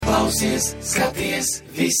klausies, skaties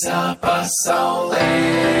visā pasaulē.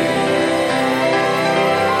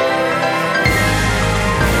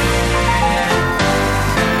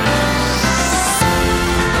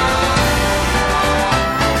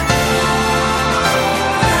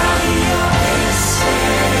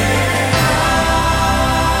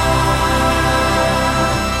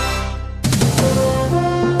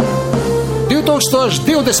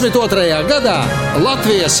 2022. gadā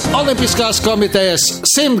Latvijas Olimpiskās komitejas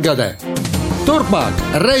 100-gade. Turpmāk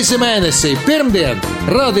reizi mēnesī pirmdien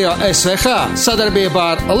Radio SVH sadarbībā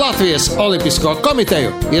ar Latvijas Olimpisko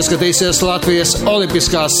komiteju ieskatīsies Latvijas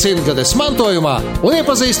Olimpiskās 100-gades mantojumā un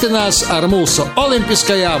iepazīstinās ar mūsu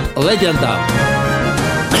olimpiskajām leģendām.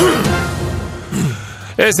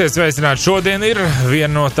 Esiet sveicināti. Šodien ir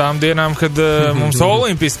viena no tām dienām, kad mums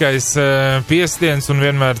olimpiskais piestiens un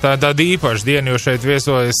vienmēr tāda īpaša diena, jo šeit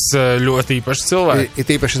viesojas ļoti īpaši cilvēki.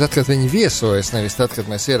 Ir īpaši tad, kad viņi viesojas, nevis tad, kad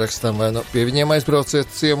mēs ierakstām vai pie viņiem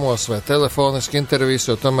aizbrauciet ciemos vai telefoniski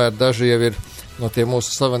intervijas, jo tomēr daži jau ir no tiem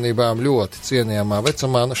mūsu slavenībām ļoti cienījamā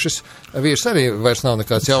vecumā. Nu, šis vīrs arī vairs nav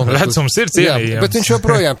nekāds jauns. Vecums ir cienījams. Jā, bet viņš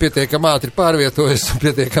joprojām pietiekami ātri pārvietojas un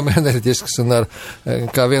pietiekami enerģisks un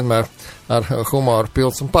kā vienmēr ar humoru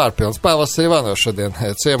pilns un pārpilns. Pāvils Ivanovs šodien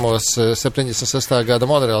ciemos 76. gada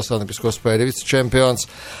Monreāls olimpisko spēļu vicečempions,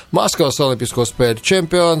 Maskavas olimpisko spēļu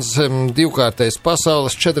čempions, 2-kārtais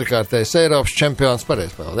pasaules, 4-kārtais Eiropas čempions.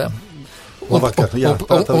 Pareizi, Pāvils, jā? Un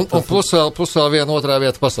plus vēl viena otrā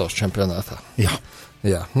vieta pasaules čempionātā.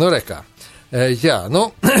 Jā, nu rekā. Jā,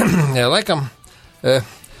 nu, laikam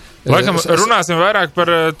runāsim vairāk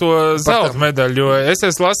par to zelta medaļu, jo es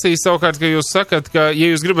esmu lasījis savukārt, ka jūs sakat, ka,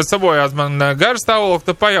 ja jūs gribat sabojāt man garu stāvokli,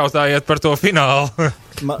 tad pajautājiet par to finālu.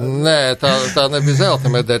 Nē, tā nebija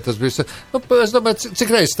zelta medaļa, tas bija, nu, es domāju,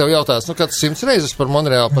 cik reizes tev jautās, nu, kāds 100 reizes par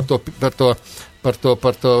Monreālu, par to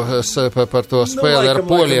spēli ar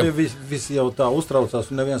poļiem. Visi jau tā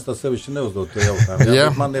uztraucās, un neviens tā sevišķi neuzdod to jautājumu. Jā,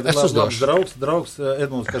 man ir labs draugs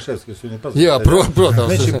Edmunds Kaševskis, viņu pazīst. Jā,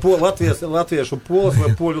 protams. Viņš ir latviešu polis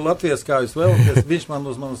vai poļu latvies, kā jūs vēlaties. Viņš man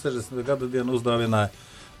uz manu 60. gada dienu uzdāvināja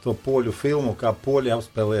to poļu filmu, kā poļi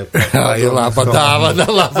apspēlē. Laba dāvana.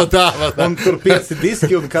 Un tur 5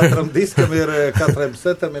 diski, un katram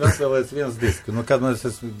setam ir atvēlēts viens diski. Nu, kad es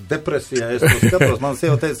esmu depresijā, es to skatos, man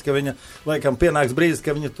sieva teica, ka viņa, laikam, pienāks brīdis,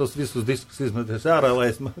 ka viņa tos visus diskus izmetēs ārā, lai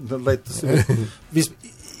tas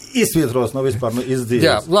izsvietros no vispār izdzīves.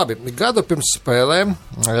 Jā, labi. Gadu pirms spēlēm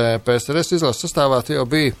PSRS izlases sastāvā jau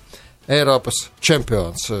bija Eiropas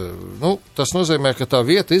čempions. Nu, tas nozīmē, ka tā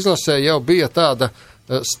vieta izlasē jau bija tāda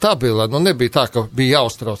stabila, nu nebija tā, ka bija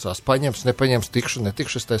jāuztraucās, paņems, nepaņems, tikšu,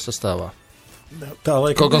 netikšu tajā sastāvā.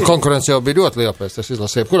 Kaut gan konkurence jau bija ļoti liela pēc tas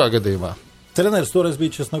izlasē, kurā gadījumā? Treneris toreiz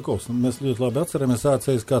bija Česnakovs, un mēs ļoti labi atceramies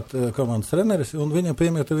ACS kā komandas treneris, un viņam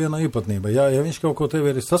piemieta viena īpatnība. Ja viņš kaut ko tev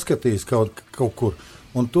ir saskatījis kaut kur,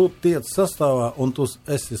 un tu tiec sastāvā, un tu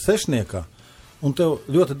esi sešniekā, un tev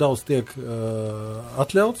ļoti daudz tiek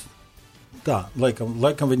atļauts, tā,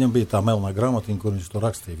 laikam viņam bija tā melnā grāmatiņa, kur viņš to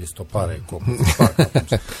rakstīja, visu to pārējo kopums.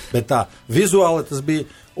 Bet tā, vizuāli tas bija,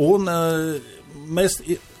 un mēs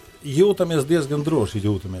jūtamies diezgan droši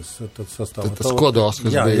tad sastāvā. Tas kodols,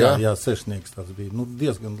 kas bija, jā, sešnieks tas bija, nu,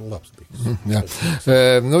 diezgan labs bija. Jā.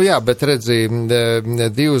 Nu jā, bet redzi,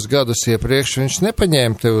 2 gadus iepriekš viņš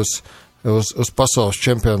nepaņēma te uz pasaules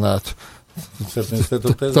čempionātu.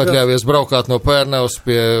 Tu atļāvies braukāt no Pērnavas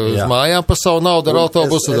uz mājām pa savu naudu ar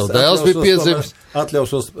autobusu, tev dēls bija piedzimis.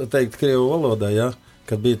 Atļaušos teikt krievu valodā, jā,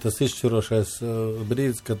 kad bija tas izšķirošais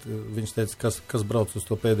brīdis, kad viņš teica, kas brauc uz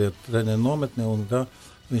to pēdējo treneru nometni, un tā,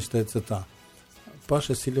 viņš teica tā.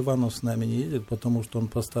 Паша Селиванов с нами не едет, потому что он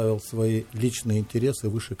поставил свои личные интересы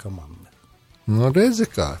выше команды. Nu, redzi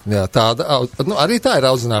kā. Jā, arī tā ir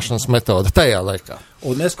audzināšanas metode tajā laikā.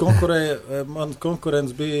 Un es konkurēju, man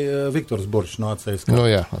konkurents bija Viktors Borčs no ACS. Nu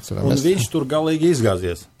jā, atceramies. Un viņš tur galīgi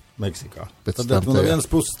izgāzies Meksikā. Tad no vienas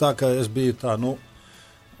puses tā, ka es biju tā,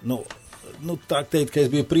 tā teikt, ka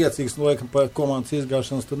es biju priecīgs, laikam, par komandas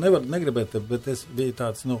izgāšanas, tu negribēt, bet es biju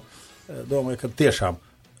tāds, domāju, ka tiešām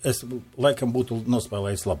es laikam būtu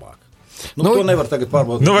nospēlējis labāk. To nevar tagad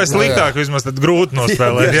pārbaudīt. Vai sliktāk vismaz tad grūti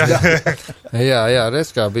nospēlēt, jā? Jā,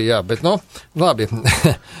 redz kā bija, jā, bet, labi,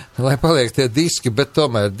 lai paliek tie diski, bet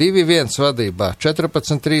tomēr 2-1 vadībā,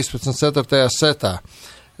 14-13 4. setā,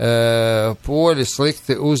 poļi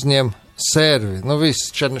slikti uzņem servi,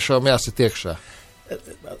 viss Černišovam jāsit iekšā.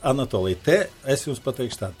 Anatolija, te es jums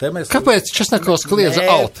pateikšu tā. Kāpēc Česnakovs kliedza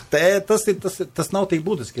out? Tas nav tik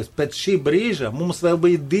būtiski. Pēc šī brīža mums vēl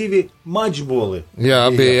bija 2 mačboli. Jā,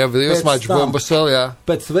 bija 2 mačbombas vēl, jā.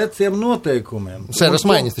 Pēc veciem noteikumiem. Sēras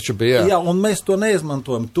maiņas taču bija, jā. Jā, un mēs to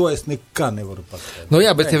neizmantojam. To es nekā nevaru pateikt. Nu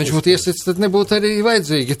jā, bet ja viņš būtu iesits, tad nebūtu arī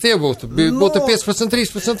vajadzīgi. Tie būtu 15,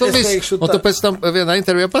 13 un viss. Un tu pēc tam vienā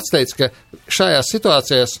intervijā pats teici, ka šajās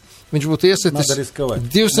situācijās viņš būtu iesitis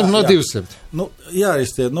 200 no 200. Nu, jā,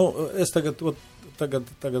 es tagad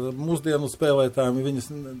mūsdienu spēlētājiem, viņas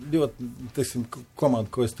ļoti, teiksim, komanda,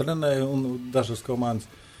 ko es trenēju, un dažas komandas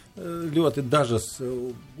ļoti dažas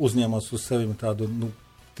uzņēmas uz sevi tādu,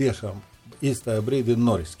 tiešām īstajā brīdī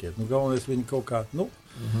noriskiet. Galvenais viņi kaut kā,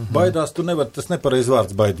 baidās, tas nepareiz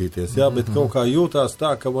vārds baidīties, jā, bet kaut kā jūtās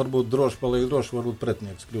tā, ka varbūt droši paliek droši, varbūt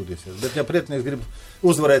pretinieks kļūdīsies. Bet ja pretinieks grib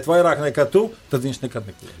uzvarēt vairāk nekā tu, tad viņš nekad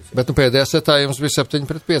nekļūdīsies. Bet pēdējā setā jums bija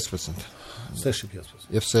 7-15.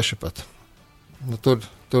 6-15. Ja 6 pat. Tur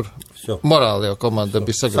morāli jau komanda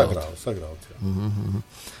bija sagrauta. Sagrauta, jā.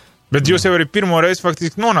 Bet jūs jau arī pirmo reizi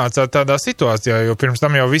faktiski nonācāt tādā situācijā, jo pirms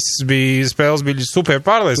tam jau viss bija, spēles bija super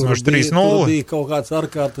pārliecinoši 3-0. Tur bija kaut kāds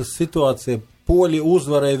ārkārtas situācija. Poļi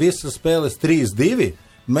uzvarēja visas spēles 3-2,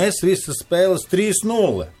 mēs visas spēles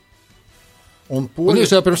 3-0. Un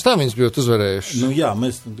jūs jau pirms tam viņus bijat uzvarējuši. Jā,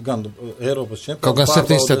 mēs gan Eiropas čempionātā. Kaut gan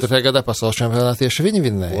 74. gadā pasaules čempionātā tieši viņi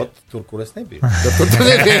vinnēja. Tur, kur es nebiju.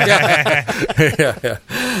 Jā.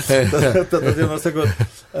 Tad vienmēr sakot,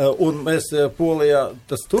 un mēs Polijā,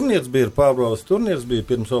 tas turnīrs bija, pārbraucis turnīrs bija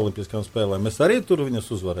pirms olimpiskām spēlēm. Mēs arī tur viņus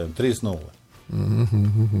uzvarējām 3-0.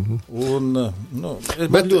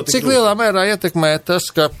 Bet cik lielā mērā ietekmē tas,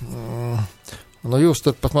 ka jūs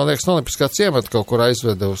tur pat, man liekas, olimpiskā ciemata kaut kur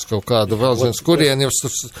aizveda uz kaut kādu vēl zins, kurien jums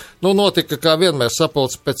notika kā vienmēr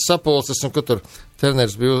sapulces pēc sapulces, un kur tur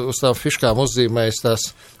treneris bija uz tām fiškām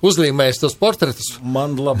uzlīmējis tos portretus.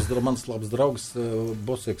 Mans labs draugs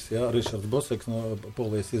Boseks, Rišards Boseks no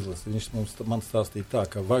Polijas izlases, viņš man stāstīja tā,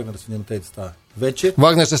 ka Vagners viņam teica tā, veči.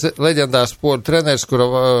 Vagners ir leģendārs poļu treneris, kura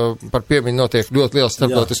par piemiņu notiek ļoti liels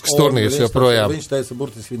starptautisks turnīrs joprojām. Viņš teica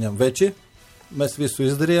burtiski viņam, veči, mēs visu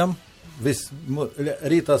izdarījām. Viss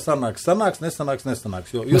rītā sanāks,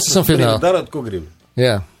 nesanāks, jo jūs darat, ko gribi.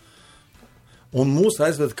 Jā. Un mūs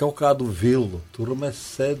aizved kaut kādu villu. Tur mēs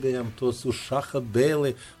sēdējām tos uz šaha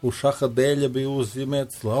dēļa bija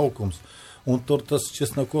uzzīmēts laukums. Un tur tas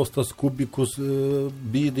Česnakovs, tas kubikus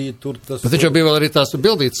bīdīja, tur tas... Bet viņš jau bija vēl arī tās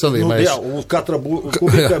bildītas salīmējis. Jā, un katra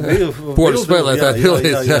kubika bija... Poļu spēlētāji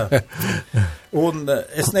bildītas, jā. Un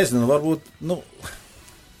es nezinu, varbūt,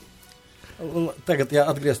 tagad,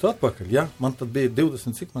 atgrieztu atpakaļ, man tad bija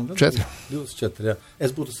 20, cik man gadu? 24, jā. Es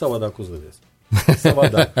būtu savādāk uzvedies.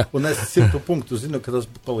 Savādāk. Un es 100 punktu zinu, ka tas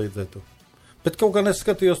palīdzētu. Bet kaut kā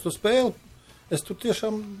neskatījos to spēli, es tur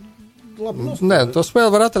tiešām labi nospēlēju. Nē, to spēli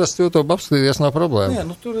var atrast, YouTube apskatīties nav problēma.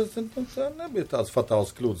 Nē, tur nebija tāds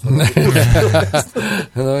fatāls kļūdas.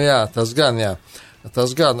 Jā, tas gan, jā. Tas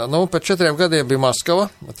gan. Pēc 4 gadiem bija Maskava,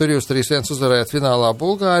 tur jūs 3-1 uzvarējāt finālā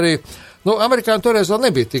Bulgāriju. Amerikāņi toreiz vēl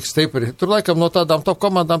nebija tik stipri. Tur laikam no tādām top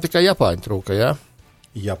komandām tikai Japāņi trūka, jā?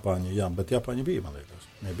 Japāņi, jā, bet Japāņi bija, man liekas.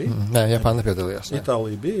 Nebija? Nē, Japāņi nepiedalījās.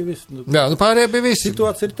 Itālija bija, viss. Jā, pārējie bija visi.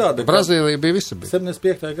 Situācija ir tāda. Brazīlija bija visi.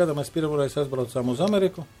 75. gadā mēs pirmoreiz aizbraucām uz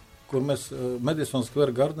Ameriku, kur mēs Madison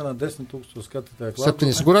Square Gardenā 10,000 skatītāju klātu.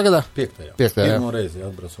 7. kurā gadā? 5. Pirmo reizi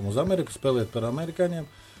atbraucām uz Ameriku, spēlēt par amerikāņiem,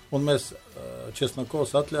 un mēs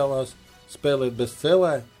Česnakovs atļāvās spēlēt bez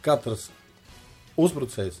cēlāja. Katrs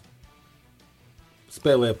uzbrucējs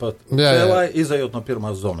spēlēja pat cēlāju, izējot no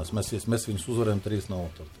pirmās zonas. Mēs viņus uzvarējām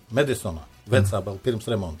 3-0. Madisonā, vecā vēl pirms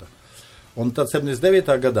remonta. Un tad 79.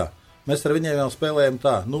 gadā mēs ar viņiem jau spēlējām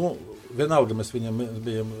tā. Vienalga mēs viņam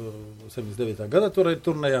bijām 79. gada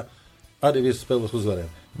turnējā, arī visas spēles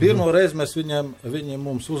uzvarējām. Pirmo reizi mēs viņi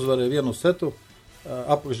mums uzvarēja vienu setu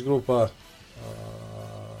apakšgrupā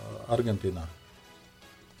Argentīnā.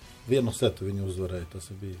 Vienu setu viņi uzvarēja, tas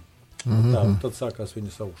bija. Tā, un tad sākās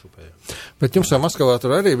viņas augšupējā. Bet jums jau Maskavā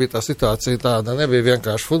tur arī bija tā situācija tāda, nebija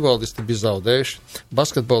vienkārši futbolisti bija zaudējuši,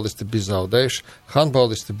 basketbolisti bija zaudējuši,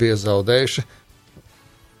 handbolisti bija zaudējuši.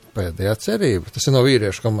 Pēdējā cerība, tas ir no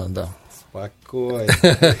vīriešu komandām. Pakoji.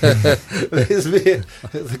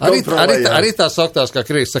 Arī tā sauktās, kā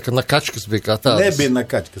Krīs saka, Nakačkas bija kā tādas. Nebija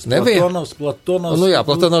Nakačkas. Platonovs.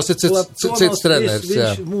 Platonovs ir cits treneris.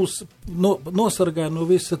 Viņš mūs nosargāja no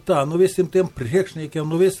visa tā, no visiem tiem priekšniekiem,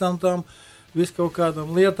 no visām tām visu kaut kādām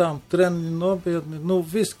lietām, treniņi nopietni,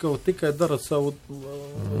 visu kaut tikai darat savu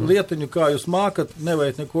lietiņu, kā jūs mākat,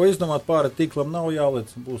 nevajag neko izdomāt, pāri tīklam nav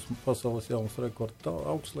jāliec, būs pasaules jauns rekords,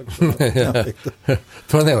 augstslēgšana.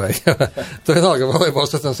 To nevajag. To vienalga volejbola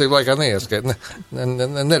sacensību laikā neieskait,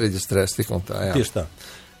 nereģistrēs tik un tā, jā. Tieši tā.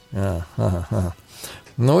 Jā, aha.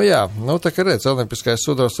 Tā kā redz, olimpiskais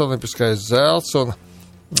sudors, olimpiskais zelts un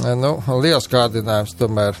liels kārdinājums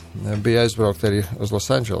tomēr bija aizbraukt arī uz Los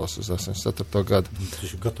Angeles uz 84. gadu. Tas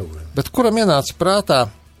ir gatavoja. Bet kuram ienāca prātā,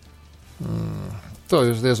 to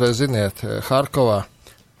jūs diez vai ziniet, Harkovā,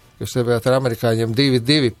 kas iebējāt ar amerikāņiem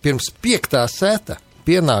 2-2 pirms 5. seta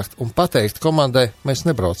pienākt un pateikt komandai, mēs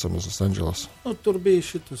nebraucam uz Los Angeles. Tur bija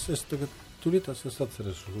šitas, es tagad turītās es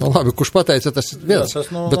atcerešu. Labi, kurš pateica, tas ir viens. Jā, tas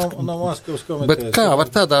nav Maskavas komitejas. Bet kā var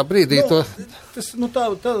tādā brīdī to...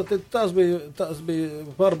 Tās bija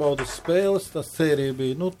pārbaudas spēles, tās sērija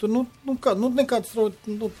bija, nekāds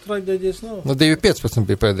traģēģijas nav. 2-15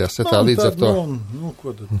 bija pēdējā setā līdz ar to.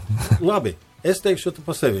 Ko tad? Labi, es teikšu,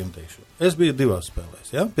 pa seviem teikšu. Es biju 2 spēlēs,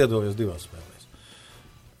 ja? Piedalījos 2 spēlēs.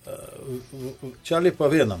 Čali pa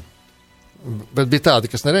vienam. Bet bija tādi,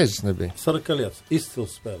 kas nereizes nebija. Sarakaļiets,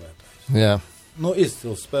 izcils spēlētājs. Jā.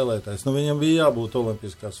 Izcils spēlētājs. Viņam bija jābūt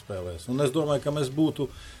olimpiskās spēlēs. Un es domāju, ka mēs būtu,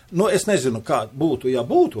 es nezinu, kā būtu, ja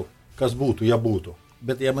būtu, kas būtu, ja būtu.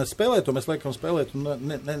 Bet, ja mēs spēlētu, mēs laikam spēlētu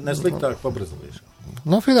nesliktāk pa brazilīšanu.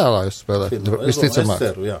 Finālā jūs spēlētu, visticamāk. Es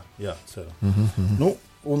ceru, jā, ceru.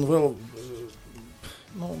 Un vēl,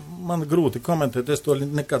 man grūti komentēt, es to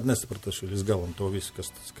nekad nesapratašu līdz galam to visu,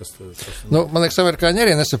 kas man liekas, amerikāņi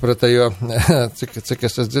arī nesaprata, jo, cik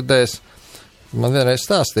es esmu dzirdējis, man vienreiz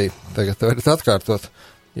stāstīja, tagad to varat atkārtot,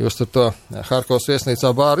 jūs tur to Harkovas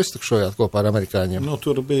viesnīcā bāru iztukšojāt kopā ar amerikāņiem.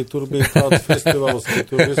 Tur bija tāds festivāls, ka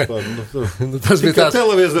tur vispār, tas bija tāds...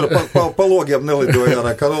 Televizora pa logiem nelidoja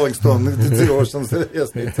ārā, kā Rolling Stone dzīvošanas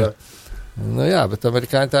viesnīcā. Bet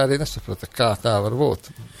amerikāņi tā arī nesaprata, kā tā var būt.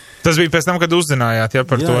 Tas bija pēc tam, kad uzzinājāt,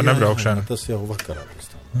 par to nebraukšanu. Jā, tas jau vakarā pēc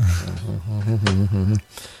tam.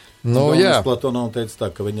 Platonovs teica tā,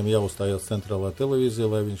 ka viņam jāuzstājās centrālā televīzija,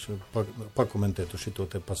 lai viņš pakomentētu šito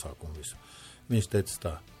te pasākumu visu. Viņš teica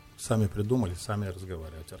tā, sami prидумали, sami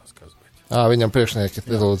разговаривать, рассказывать. Viņam priekšnieki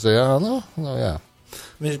lūdza, jā.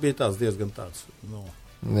 Viņš bija tāds diezgan tāds,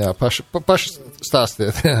 Jā, paši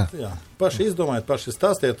stāstiet, jā. Jā, paši izdomājiet, paši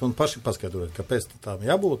stāstiet un paši paskaidrojiet, kāpēc tām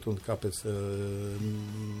jābūt un kāpēc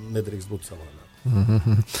nedrīkst būt savādāk.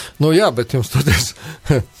 Bet jums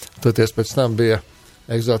toties pēc tam bija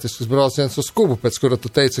egzotisks brauciens uz Kubu, pēc kura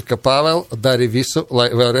tu teici, ka Pāvēl dari visu,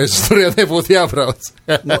 lai vēlreiz turien nebūtu jābrauc.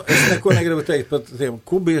 Es neko negribu teikt par tiem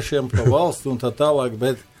kubiešiem, pa valstu un tā tālāk,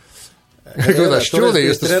 bet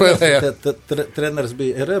treneris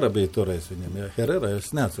bija Herrera bija toreiz viņam, jā, Herrera,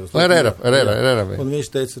 es neatceros. Herrera bija. Un viņš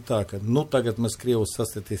teica tā, ka, tagad mēs Krievus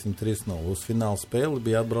sastatīsim 3-0. Uz fināla spēli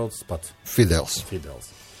bija atbraucis pats. Fidels.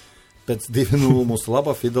 Pēc 2-0 mūsu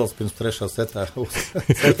laba Fidels pirms 3. setā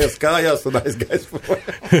uzsēties kājās un aizgājis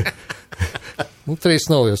projām.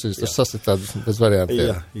 3-0 jūs tur sasitāt bez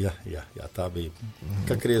variantiem. Jā, tā bija.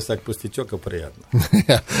 Kā Krievi saka, pustičoka priятно.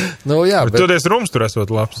 Bet toreiz rums tur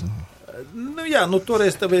esot labs.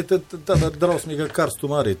 Toreiz tā bija tāda drausmīga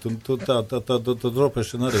karstuma arī, tā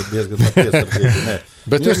dropešana arī diezgan piesardzīga.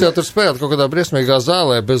 Bet jūs jau tur spēlēt kaut kādā briesmīgā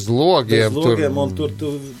zālē, bez logiem. Bez logiem, un tur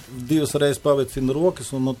 2 reizes pavicina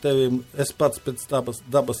rokas, un no teviem es pats pēc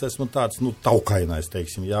dabas esmu tāds, taukainais,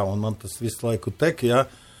 teiksim, jā, un man tas visu laiku tek, jā,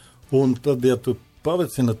 un tad, ja tu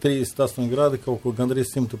pavicina 38 grādi kaut ko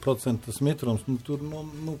gandrīz 100% mitrums, tur,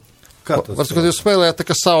 kā tas? Varbūt, kad jūs spēlējāt tā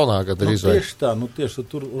kā saunā gandrīz vai? Tieši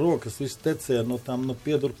tur rokas viss tecēja, no tām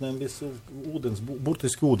piedurknēm viss ūdens,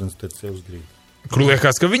 burtiski ūdens tecēja uz grīdu. Kur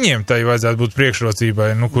liekas, ka viņiem tai vajadzētu būt priekšrocībai,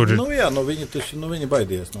 kur... viņi taču, viņi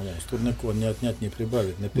baidījās no mums, tur neko neatņi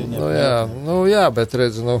pribavīt, nepieņemt. Bet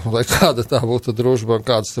redz, lai kāda tā būtu družba un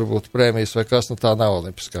kādas tur būtu prēmijas vai kas, tā nav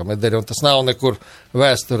olimpiskā medaļa, un tas nav nekur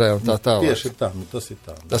vēsturē un tā tālāk. Tieši tā, tas ir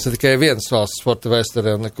tā. Tas ir tikai vienas valsts sporta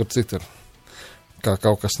vēsturē un nekur citur. Kā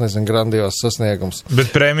kaut kas, grandios sasniegums. Bet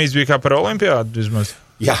prēmijas bija kā par olimpiādu vismaz?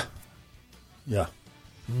 Jā. Jā.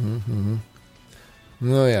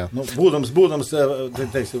 Būdams,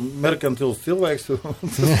 teiksim, merkantils cilvēks,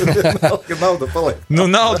 nauda paliek.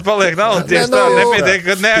 Nauda paliek, tieši tā, nepietiek,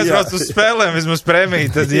 kad neaizbrauc uz spēlēm, vismaz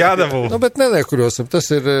prēmiju, tad jādabū. Bet neliekurosim, tas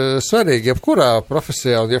ir svarīgi, jebkurā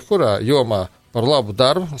profesijā un jebkurā jomā par labu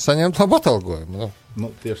darbu saņemt labu atalgojumu.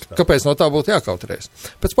 Tieši tā. Kāpēc no tā būtu jākautrējas?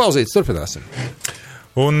 Pēc pauzītes turpināsim.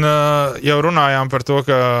 Un jau runājām par to,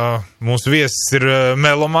 ka mūsu viesis ir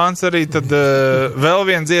melomāns arī, tad vēl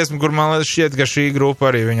viena dziesma, kur man šķiet, ka šī grupa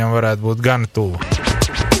arī viņam varētu būt gan tuvu.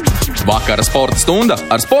 Vakara sporta stunda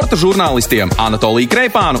ar sporta žurnālistiem Anatoliju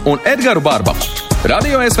Kreipānu un Edgaru Barbaku.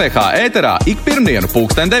 Radio SVH ēterā ik pirmdienu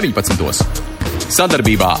 19:00.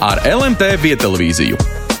 Sadarbībā ar LMT Viedtelevīziju.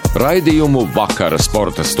 Raidījumu Vakara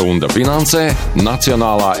sporta stunda finansē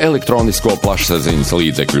Nacionālā elektronisko plašsaziņas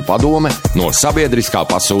līdzekļu padome no sabiedriskā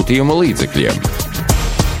pasūtījuma līdzekļiem.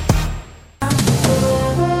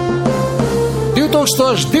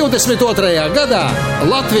 2022. gadā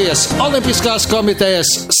Latvijas Olimpiskās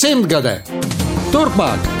komitejas 100 gade.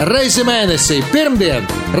 Turpmāk reizi mēnesī pirmdien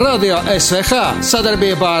Radio SVH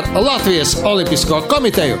sadarbībā ar Latvijas Olimpisko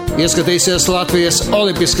komiteju ieskatīsies Latvijas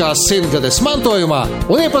Olimpiskās 100 gades mantojumā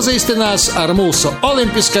un iepazīstinās ar mūsu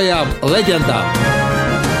olimpiskajām leģendām.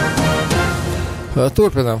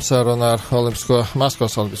 Turpinām sarunu ar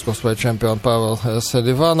Maskavas Olimpisko spēļu čempionu Pavelu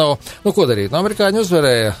Sedivanovu. Ko darīt? Amerikāņi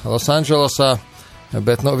uzvarēja Losandželosā,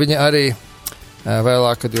 bet viņi arī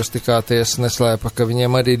vēlāk, kad jūs tikāties, neslēpa, ka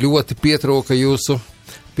viņiem arī ļoti pietrūka jūsu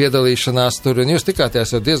piedalīšanās tur, un jūs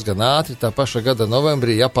tikāties jau diezgan ātri, tā paša gada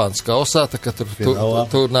novembrī Japānas kausā, tā ka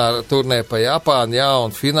turnē pa Japānu, jā,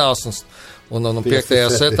 un fināls, un 5.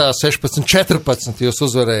 setā 16-14 jūs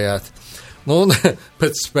uzvarējāt. Un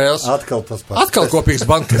pēc spēles atkal tas pats. Atkal kopīgs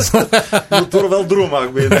bankets. Tur vēl drūmāk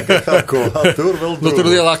bija nekā Harkovā. Tur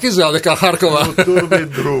lielāka izvēle nekā Harkovā. Tur bija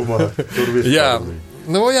drūmāk. Jā.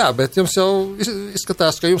 Jā, bet jums jau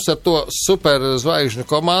izskatās, ka jums ar to superzvaigžņu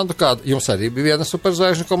komandu, kāda jums arī bija viena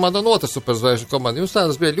superzvaigžņu komanda un otra superzvaigžņu komanda, jums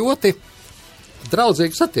tādas bija ļoti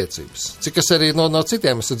draudzīgas attiecības. Cik es arī no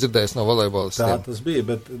citiem esmu dzirdējis no volejbolistiem. Tā tas bija,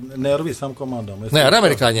 bet ne ar visām komandām. Ne, ar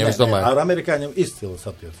amerikāņiem, es domāju. Ar amerikāņiem izcilas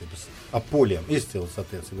attiecības, ar poļiem izcilas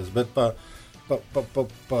attiecības, bet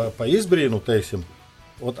pa izbrīnu, teiksim,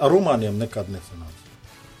 ar rumāņiem nekad nesanāca.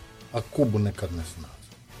 Ar Kubu nekad nesanāca.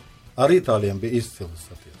 Ar Itālijiem bija izcilas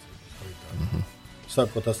attiecības.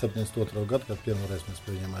 Sākot ar 72. gadu, kad pirmoreiz mēs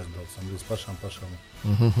pie viņiem aizbraucam līdz pašām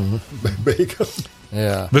beigām.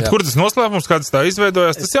 Bet kur tas noslēpums, kāds tā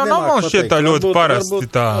izveidojās, tas jau nav man šķiet tā ļoti parasti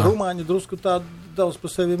tā. Rumāņi drusku tā daudz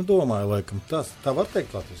par sevim domāja, laikam. Tā var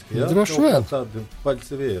teikt latviski, jā? Droši vien. Tādi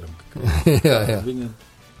paļci vieram. Jā.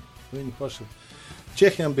 Viņi paši.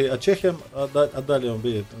 Čehiem bija, ar daļiem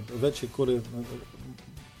bija veči, kuri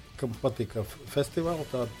kam patika festivāli,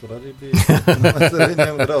 tādi tur arī bija. Mēs ar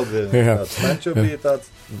viņiem draudzējām. Stančo bija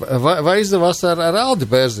tāds. Vai izdevās ar Aldi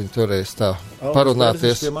Bērziņu toreiz tā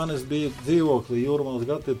parunāties? Pie manis bija dzīvokli Jūrmālas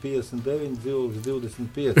gata 59, dzīvoklis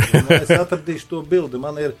 25. Es atradīšu to bildi.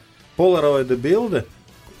 Man ir polaroida bilde,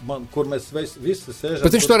 kur mēs visi sēžam.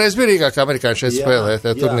 Bet viņš toreiz bija Rīgā, kā amerikāņi šeit spēlē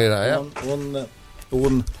tajā turnīrā, jā?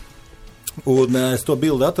 Un es to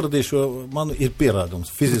bildi atradīšu, man ir pierādums,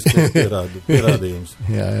 fiziskais pierādījums.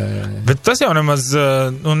 Jā. Bet tas jau nemaz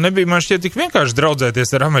nebija man šķiet tik vienkārši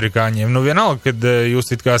draudzēties ar amerikāņiem. Vienalga, kad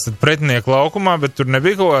jūs it kā esat pretinieku laukumā, bet tur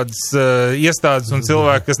nebija kaut kādas iestādes un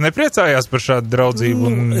cilvēki, kas nepriecājās par šādu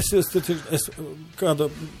draudzību. Es kādu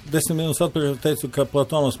 10 minūtes atpakaļ teicu, ka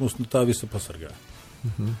Platonas mums tā visu pasargāja.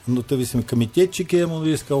 Te visiem komitēčikiem un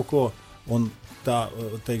visu kaut ko. Un tā,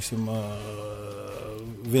 teiksim,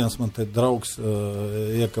 viens man te draugs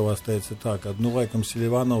iekavās teica tā, ka, laikam,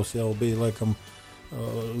 Silivanovs jau bija, laikam,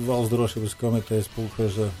 valsts drošības komitejas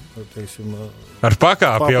pulkveža, teiksim... Ar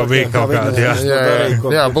pakāpi jau bija kaut kādi, jā.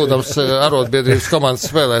 Jā, būdams arotbiedrības komandas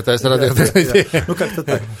spēlētājs radiotehniķi.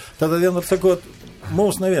 Tad vienmēr sakot,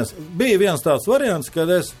 mums neviens. Bija viens tāds variants, kad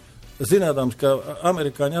es, zinādams, ka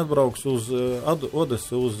amerikāņi atbrauks uz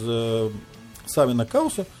Odesu uz Savina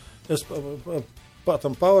kausu, es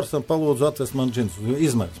patam Pavarsam palūdzu atvest man džinsus.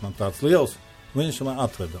 Izmērs man tāds liels, viņš man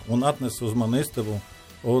atveda un atnesa uz manu istabu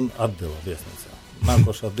un atdeva viesnīcā.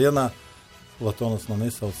 Nākošā dienā Platonas man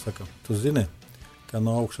izsauc, saka, tu zini, ka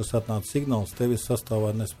no augšas atnāca signāls, tevi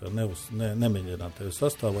sastāvā nespēja, nemēģināt tevi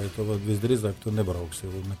sastāvā, ja tu visdrīzāk tu nebrauksi,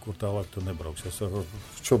 un nekur tālāk tu nebrauksi. Es saku,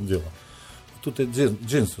 čop dīlā. Tu te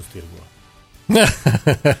džinsus tirgo.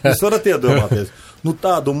 Jūs varat iedomāties.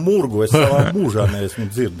 Tādu murgu es savā mūžā neesmu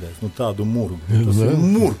dzirdējis. Tādu murgu. Tas ir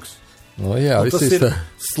murgs. Jā, tas ir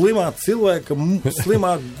slimā cilvēka,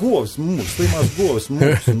 slimās govis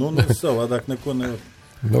murgs. Savādāk neko nevar.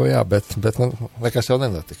 Jā, bet nekas jau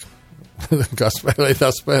nenotika. Kā spēlēja,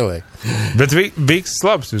 tā spēlēja. Bet Bikses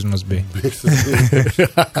labs vismaz bija. Bikses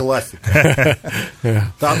bija klasika.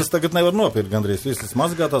 Tādas tagad nevar nopirkt gandrīz. Visas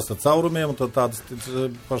mazgātās ar caurumiem un tādas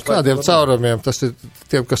pašlaik. Kādiem caurumiem? Tas ir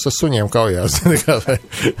tiem, kas ar suņiem kaujās.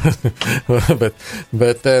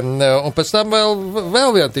 bet, un pēc tam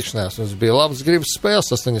vēl viena tikšanās. Mums bija labs gribas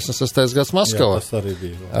spēles 86. gads Maskavā. Jā, tas arī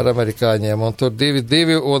bija. Ar amerikāņiem. Un tur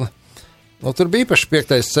 2-2 un Nu, tur bija īpaši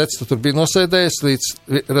 5. sets, tu tur bija nosēdējis līdz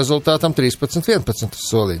rezultātam 13-11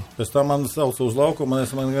 soliņu. Pēc tam man sauc uz laukumu, un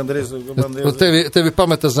es man gandrīz... Tevi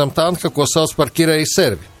pameta zem tanka, ko sauc par Kirei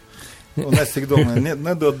servi. Un es tik domāju,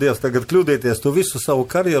 nedod Dievs tagad kļūdīties tu visu savu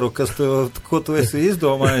karjeru, ko tu esi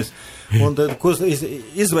izdomājis, un ko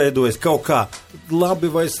izveidojis kaut kā labi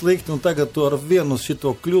vai slikti, un tagad tu ar vienu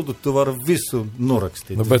šito kļūdu tu vari visu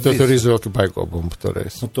norakstīt. Nu, bet tu tur izvilki baigo bumbu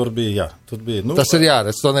toreiz. Nu, tur bija, jā. Nu, tas ir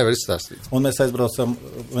jāredz, to nevar izstāstīt. Un mēs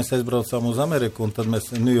aizbraucām uz Ameriku, un tad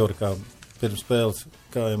mēs Ņujorkā pirms spēles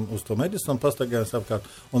kājām uz to Madisonu, pastaigājām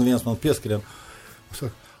apkārt, un viens man pieskrien.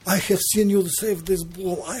 Saka, I have seen you save this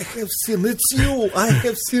ball. I have seen it's you. I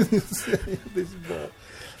have seen you save this ball.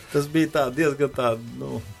 Tas bija diezgan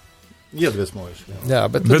iedvesmojuši. Jā,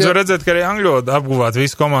 bet var redzēt, ka arī Angļoda apguvāt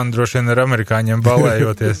visu komandu droši vien ar amerikāņiem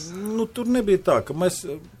balējoties. Tur nebija tā, ka mēs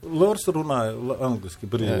Lors runāja angliski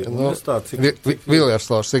brīvi. Viljars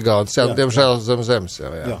Lors, Igaunis, diemžēl zem zemes.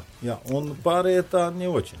 Jā, un pārējie tā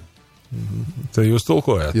neoči. Tad jūs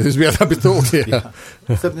tulkojāt? Jūs bijāt abi tulki, jā.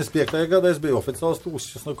 75. gadā es biju oficiāls tulks,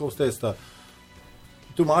 es kaut kas teicu tā.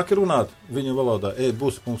 Tu māki runāt viņu valodā,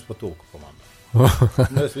 būs mums pa tulku komandā.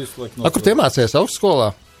 Mēs visu laiku kur tu iemācījies augstskolā?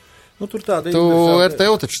 Nu, tur tāda tu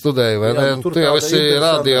RTU taču studēji, vai ne? Tu jau esi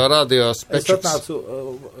radio spečuks. Es atnācu,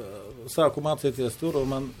 sāku mācīties tur,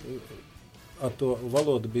 un man ar to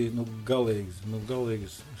valodu bija,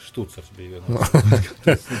 galīgs štucars bija.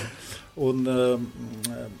 Un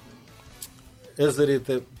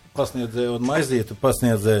Ezerīte pasniedzēja un Maizīte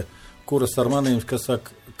pasniedzēja, kuras ar manīm, kas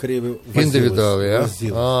saka, Krievi individuāli, jā?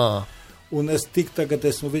 Un es tik tagad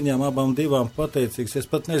esmu viņām abām divām pateicīgs. Es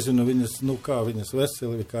pat nezinu viņas, kā viņas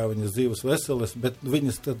veseli, kā viņas dzīves veseles, bet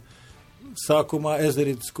viņas tad sākumā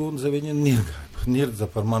Ezerītes kundze, viņa nirdza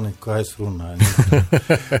par mani, kā es runāju.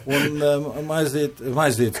 Un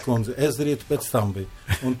Maizītes kundze, Ezerīte pēc tam bija.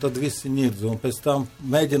 Un tad visi nirdza, un pēc tam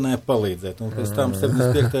mēģināja palīdzēt. Un pēc tam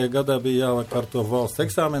 75. gadā bija jākārto valsts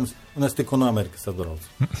eksāmenis, un es tiku no Amerikas atbraucu.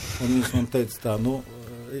 Un viņš man teica tā,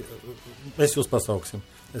 es jūs pasauksim.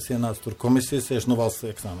 Es ienācu tur komisijas, sēžu no valsts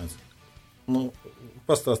eksāmenis.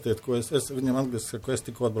 Pastāstiet, ko es viņam angliski saku, es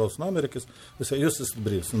tikko atbraucu no Amerikas, es jūs esat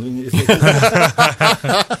brīvs. Un viņi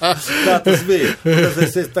tā tas bija.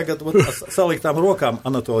 Es tagad saliktām rokām,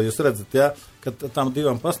 Anatoli, jūs redzat, jā, ka tām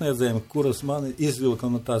divām pasniedzējiem, kuras mani izvilka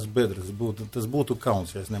no tās bedres, tas būtu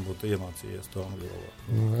kauns, ja es nebūtu iemācījies to angļu valodu.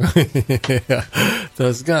 Jā,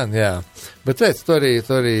 tas gan, jā. Bet redz, tu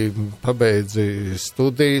arī pabeidzi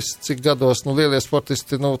studijas, cik gados, lielie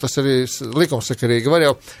sportisti, tas arī likumsakarīgi. Var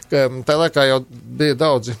jau, tā laikā jau bija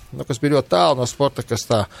daudzi, kas bija ļoti tālu no sporta, kas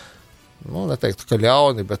tā, neteiktu, ka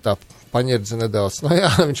ļauni, bet tā paņirdzi nedaudz.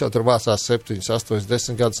 Viņš jau tur mācās 7, 8,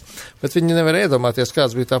 10 gadus, bet viņi nevar iedomāties,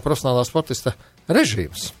 kāds bija tā profesionālā sportista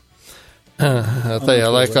režīms. Tajā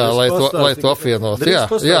laikā, lai to apvienot. Jā,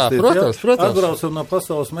 protams. Atbraucam no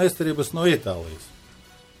pasaules meistarības no Itālijas.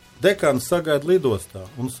 Dekāns sagaida lidostā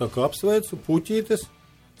un saka, apsveicu, puķītes,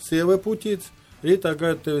 sievai puķītes. Rītā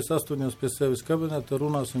gaida tevis 8 pie sevis kabineta,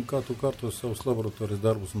 runāsim, kā tu kārtos savus laboratorijas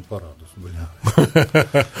darbus un parādus.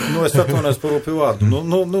 Es atvainojos par upi vārdu.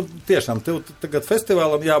 Tiešām, tev tagad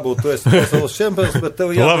festivālam jābūt, tu esi pasaules čempions, bet tev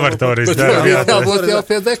jābūt jau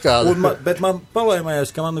pie dekāda. Bet man palaimējās,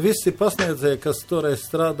 ka man visi pasniedzēja, kas toreiz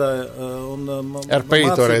strādāja, un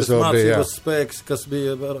mācības spēks, kas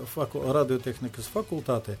bija radiotehnikas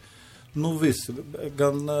fakultātē, visi,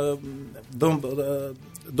 gan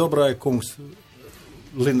Dobrai kungs,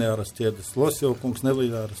 lineāras ķēdes, Losjeva kungs,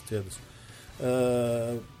 nelineāras ķēdes,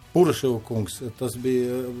 Puraševa kungs, tas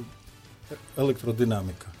bija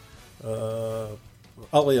elektrodinamika,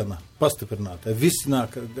 Aliena pastiprinātāja. Visi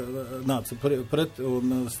nāca pret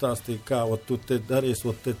un stāstīja, kā tu te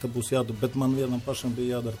darīsi, te būs jādara, bet man vienam pašam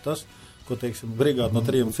bija jādara tas, ko, teiksim, brigāda no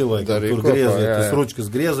 3 cilvēkiem, tur grieza, tas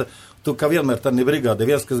ručkas grieza. Tu, kā vienmēr tā ne brigāde,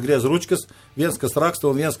 viens, kas griez ručkas, viens, kas raksta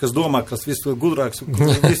un viens, kas domā, kas visu gudrāks,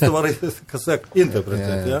 visu var, kas saka,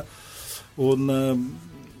 interpretēt, jā.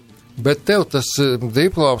 Bet tev tas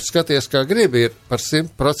diploms, skaties, kā gribi, ir par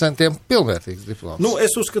 100% pilnvērtīgs diploms.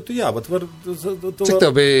 Es uzskatu, jā, bet var... Cik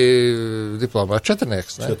tev bija diplomā? 4, ne?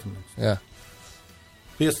 4. Jā.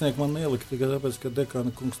 Piesniegt man ielika tikai tāpēc, ka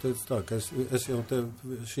dekāna kungs teica tā, ka es jau te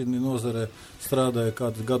šī nozarē strādāju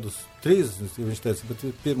kādus gadus 30, viņš teica, bet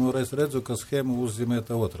pirmo reizi redzu, ka schēmu uzzīmē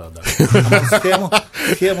tā otrādā.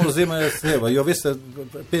 Schēmu uzzīmē sieva, jo visi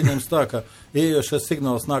pieņems tā, ka iejošais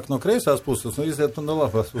signāls nāk no kreisās puses un iziet no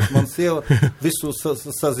labās puses. Man sieva visu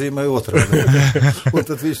sazīmē otrādā. Un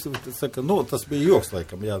tad viņš saka, tas bija joks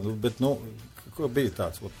laikam, jā, bet, ko bija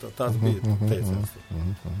tāds bija teicās.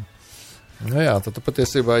 Nu jā, tad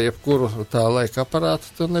patiesībā jebkuru tā laika aparātu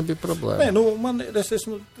tur nebija problēma. Nē, es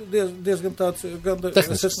esmu diezgan tāds...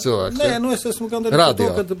 Tehnisks cilvēks. Nē, es esmu gandrīz to,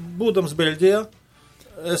 kad būdams Beļģijā,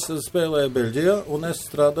 es spēlēju Beļģijā, un es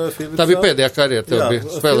strādāju Philipsā. Tā bija pēdējā karjera, tev bija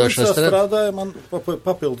spēlēšanas treneris. Strādāju, man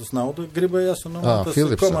papildus naudu gribējās, un tas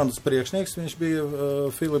Philipsā. Komandas priekšnieks, viņš bija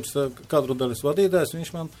Philips kadru daļas vadītājs, viņš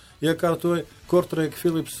man iekārtoja Kortrēka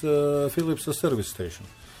Philipsa service station.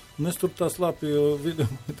 Un es tur tā slāpīju video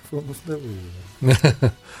mikrofonus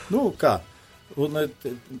nelīju. Kā? Un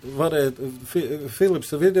varēja,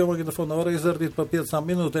 Philipsa video mikrofonu varēja izardīt pa 5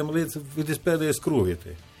 minūtēm līdz vispēdējai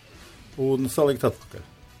skrūvietī. Un salikt atpakaļ.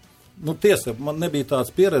 Tiesa, man nebija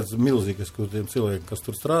tāds pieredze milzīgas, kur tiem cilvēkiem, kas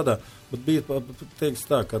tur strādā, bet bija teiks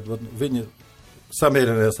tā, ka viņi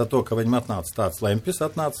samierinājās ar to, ka viņam atnāca tāds lempis,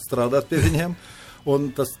 atnāca strādāt pie viņiem, un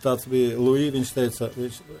tas tāds bija Luī, viņš teica,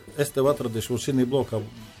 es tev atradīšu uz šī blokā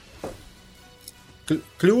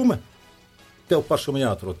kļūme, tev pašam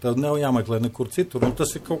jāatrod, tev nav jāmeklē nekur citur, un tas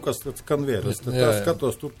ir kaut kas tāds kanvieris, tā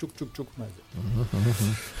skatos tur čuk, mēģi.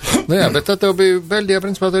 Jā, bet tad tev bija Beļģijā,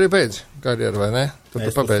 principā, tu arī beidz karjeru, vai ne? Tad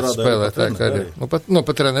tu pabeidz spēlētāju karjeru.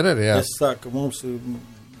 Pat treneri arī, jā. Es sāku, mums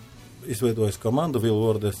izveidojas komandu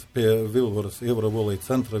Vilvordes, pie Vilvordes Eurovolī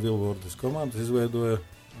centra Vilvordes komandas izveidoja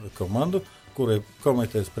komandu, kurai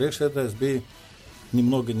komitejas priekšsēdājs bija ni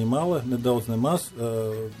много ni mala, nedaudz nemaz,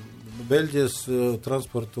 Beļģijas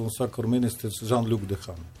transporta un sakaru ministrs Jean-Luc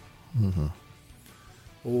Dehaene.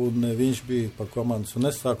 Un viņš bija pa komandas, un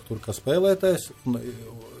es sāku tur kā spēlētājs, un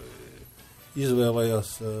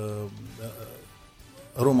izvēlējās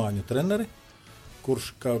rumāņu treneri,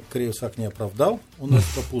 kurš, kā krievi saka, nepravdal, un es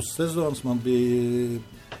pa pus sezonas man bija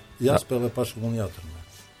jāspēlē pašam un jātrenē.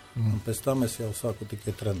 Un pēc tam es jau sāku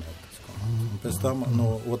tikai trenēt. Un pēc tam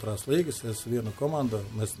no otrās līgas es vienu komandu,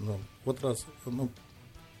 mēs no otrās,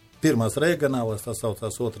 pirmās regionālās, tā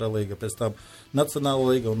saucās otrā līga, pēc tam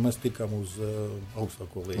nacionāla līga, un mēs tikām uz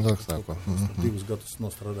augstāko līgu. 2 gadus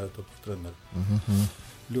nostrādāju to par treneri.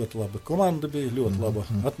 Ļoti laba komanda bija, ļoti laba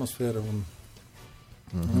atmosfēra,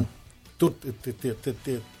 un tur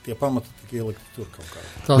tie pamati tika ielikti tur kaut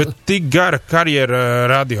kā. Bet tik gara karjera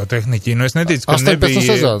radiotehniķī, es neticu, ka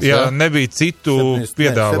nebija citu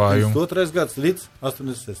piedāvājumu. 72. gads līdz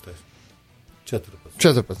 86. 14.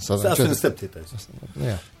 87.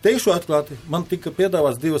 Teikšu atklāti, man tika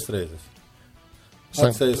piedāvāts 2 reizes.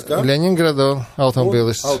 ACSK. Leņingrada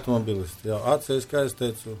automobilists. Automobilists, jā. ACSK es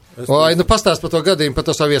teicu. Pastāst par to gadījumu, par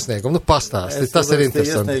to savu iesniegumu. Pastāst, tas ir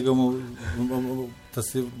interesanti. Tas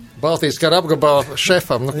ir Baltijas kara apgabala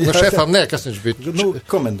šefam. Šefam nē, kas viņš bija?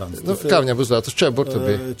 Komendants. Kā viņam uzvārds? Uz Čeburta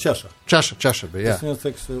bija? Čaša bija, jā. Es viņam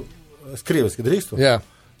teicu, es krieviski drīkstu. Jā.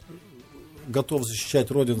 Готов защищать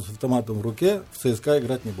родину с автоматом в руке, в ЦСКА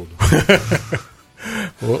играть не буду.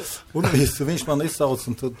 Un viņš man izsauc,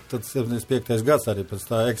 un tad 75. gads arī pēc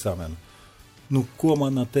tā eksāmena. Ko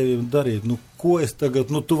man ar tevi darīt? Ko es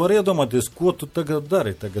tagad, tu vari iedomāties, ko tu tagad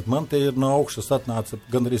dari? Tagad man te ir no augšas atnāca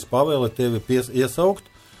gandrīz pavēle tevi iesaukt,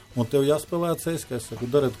 un tev jāspēlē CSKA. Es saku,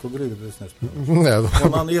 dariet, ko gribat, es nespēju.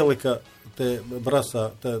 Un man ielika te brasā,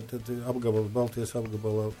 apgabala, Baltijas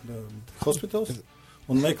apgabala hospitāls.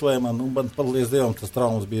 Un meklēja man paldies Dievam, tas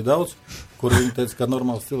traumas bija daudz, kur viņi teica, ka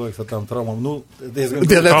normāls cilvēks ar tām traumām, diezgan...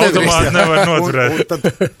 Automāti nevar noturēt. Un tad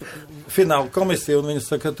fināla komisija, un viņi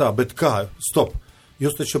saka tā, bet kā, stop,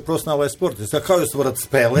 jūs taču profesionālais sportists, kā jūs varat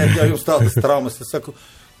spēlēt, ja jums tādas traumas, es saku,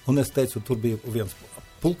 un es teicu, tur bija viens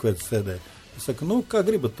pulkvedis sēdēja, es saku, kā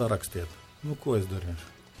gribat tā rakstiet, ko es darīšu?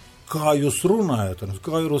 Kā jūs runājat,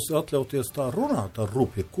 kā jūs atļauties tā runāt ar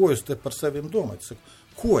rupi, ko jūs te par sevim domājat? Es saku,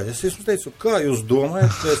 ko es teicu, kā jūs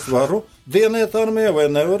domājat, ka es varu dienēt armijā vai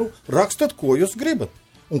nevaru, rakstat, ko jūs gribat,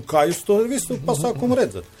 un kā jūs to visu pasākumu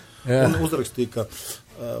redzat. Jā. Un uzrakstīja, ka...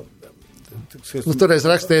 Toreiz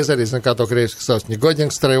rakstīja arī, kā to krieviski sauc,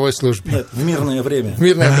 Negodinks strojevой службе. Нет, в мирное время.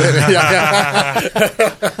 Мирное время, jā.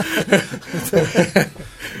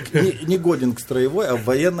 Negodinks strojevой, a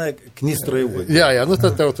военная к нестроевой. Jā,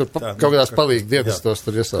 tad tev tur kaut kādās palīgi dienestos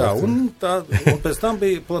tur iesaukt. Un pēc tam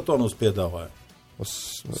bija Platonovs piedāvāja.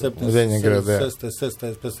 Uz Leņingradā.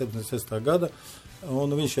 76. gada,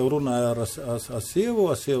 un viņš jau runāja ar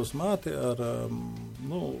sievas māti,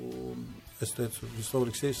 es teicu, Вячеслав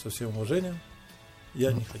Алексеевич, со всем уважением,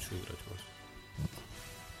 я не хочу играть в вас.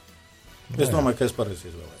 Es domāju, ka es pareizi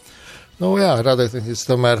izvēlēju. Jā, radēties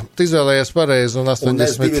tomēr, tu izvēlējies pareizi, un 80... Un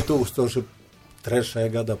es 2003.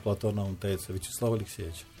 gadā Platonovs teica, Вячеслав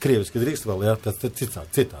Алексеевич, krieviski drīkst vēl, jā, tas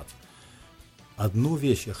citāts. Одну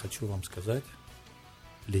вещь я хочу вам сказать.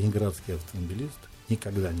 Ленинградский автомобилист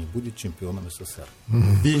никогда не будет чемпионом СССР.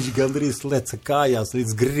 Viņš gandrīz leca kājās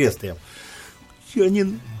līdz griestiem.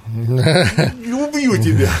 Люблю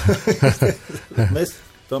тебя.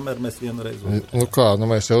 Tomēr mēs vienreiz uzvarējām. Nu kā,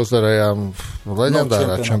 mēs jau uzvarējām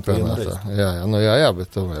leģendārā čempionātā. Jā, bet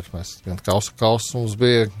tomēr mēs kausa mums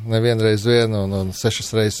bija nevienreiz viena un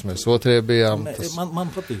 6 reizes mēs otrie bijām.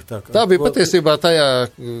 Man patīk tā. Tā bija patiesībā tajā,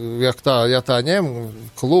 ja tā ņem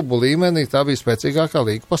klubu līmenī, tā bija spēcīgākā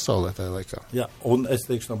līga pasaulē tajā laikā. Jā, un es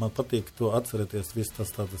teikšu, man patīk to atcerēties, viss tas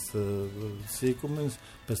tādas sīkumiņas,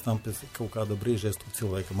 pēc tam pēc kaut kāda brīža es to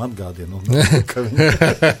cilvēkam atgādinu.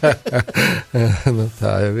 Nu,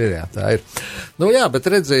 tā jau ir, jā, tā ir. Nu jā, bet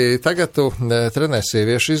redzēji, tagad tu trenē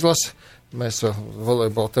sieviešu izlasi. Mēs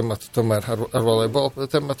volejbola tematu tomēr ar volejbola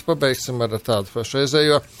tematu pabeigsim ar tādu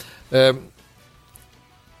pašreizējo.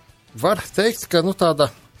 Var teikt, ka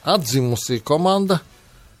tāda atzimusī komanda,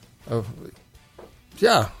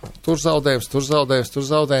 jā, tur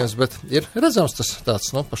zaudējums, bet ir redzams tas tāds,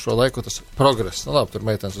 pa šo laiku tas progress. Nu labi, tur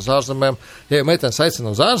meitenes uz ārzemēm. Ja meitenes aicina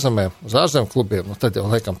uz ārzemēm klubiem, tad jau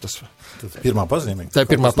laikam tas pirmā pazīme. Tā ir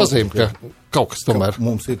pirmā pazīme, ka kaut kas tomēr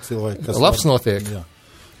mums ir cilvēki, kas labs notiek. Jā.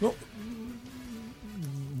 Nu,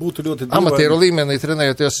 būtu ļoti amatieru līmenī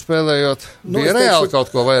trenējoties, spēlējot, bija reāli kaut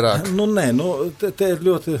ko vairāk. Te ir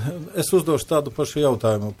ļoti, es uzdošu tādu pašu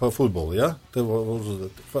jautājumu par futbolu, ja?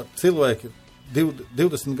 Cilvēki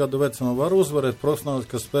 20 gadu vecumā var uzvarēt profesionāli,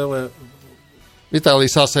 kas spēlē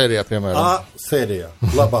Itālijas A sērijā, piemēram. A sērijā,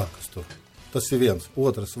 labākas tur. Tas ir viens.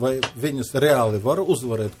 Otrs, vai viņas reāli var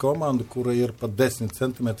uzvarēt komandu, kura ir pat 10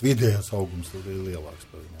 centimetri vidējās augums, ir lielāks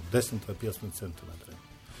par viņiem. 10 vai 15 centimetri.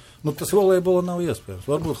 Tas volejbola nav iespējams.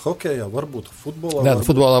 Varbūt hokejā, varbūt futbolā. Jā,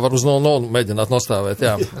 futbolā var uz 0-0 mēģināt nostāvēt,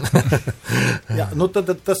 jā. Jā,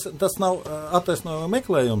 tad tas nav attaisnojuma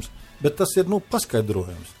meklējums, bet tas ir,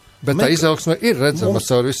 paskaidrojums. Bet tā izaugsme ir redzama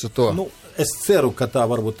caur visu to. Es ceru, ka tā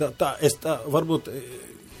varbūt varbūt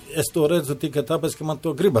es to redzu tikai tāpēc, ka man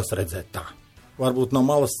to gribas redzēt tā. Varbūt no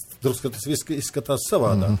malas drusku tas viss izskatās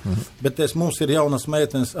savādāk. Bet mums ir jaunas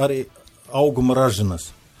meitenes arī auguma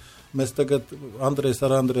ražinas. Mēs tagad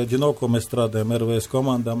ar Andreju Ģinoko mēs strādājam RVS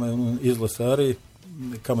komandām un izlasē arī,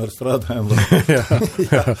 kamēr strādājam.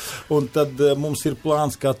 Jā. Un tad mums ir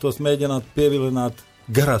plāns, kā tos mēģināt pievilināt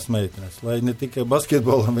garās meitenes, lai ne tikai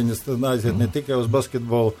basketbolam viņas aiziet ne tikai uz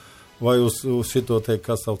basketbolu vai uz šito teikt,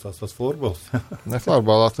 kas saucās tas florbols. Ne,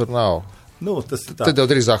 florbolā tur nav. Tas ir tā. Tad jau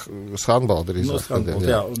drīzāk uz handbolu drīzāk.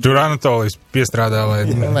 Tur Anatolijas piestrādā, lai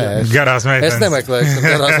garās meitenes. Es nemeklēju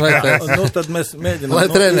garās meitenes. Tad mēs mēģinām. Lai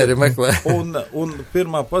treneri meklē. Un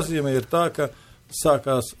pirmā pazīme ir tā, ka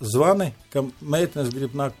sākās zvani, ka meitenes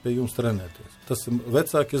grib nākt pie jums trenēties. Tas ir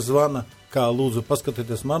vecāki zvana, kā lūdzu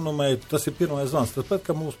paskatieties manu meitu. Tas ir pirmais zvans. Tāpēc,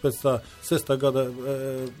 ka mums pēc tā 6. gada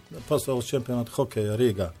pasaules čempionāta hokejā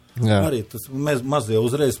Rīgā. Jā. Arī tas mēs mazie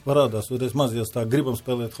uzreiz parādās, uzreiz mazie tā gribam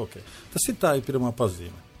spēlēt hokeju. Tas ir tā ir pirmā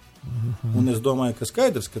pazīme. Un es domāju, ka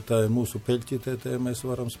skaidrs, ka tā ir mūsu peļķītē, mēs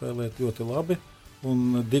varam spēlēt ļoti labi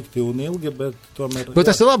un dikti un ilgi, bet tomēr... Bet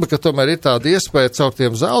tas ir labi, ka tomēr ir tāda iespēja caur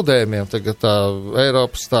tiem zaudējumiem, tagad tā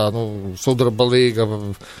Eiropas tā, sudraba līga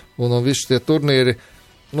un visi tie turnīri,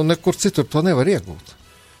 nekur citur to nevar iegūt.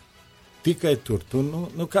 Tikai tur.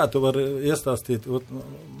 Kā tu vari iestāstīt,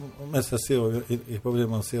 mēs ar sievu,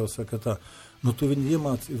 man sieva saka tā, tu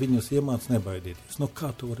viņus iemāc nebaidīties.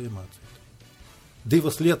 Kā tu vari iemācīt?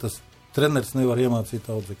 2 lietas treneris nevar iemācīt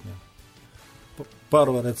audzekņiem.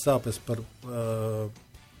 Pārvarēt sāpes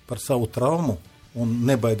par savu traumu un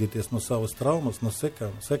nebaidīties no savas traumas, no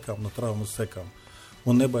sekām, no traumas sekām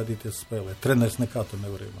un nebaidīties spēlēt. Treneris nekā to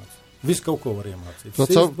nevar iemācīt. Viss kaut ko var iemācīt.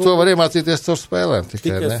 To var iemācīties caur spēlēm.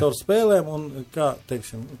 Tikai caur spēlēm un, kā,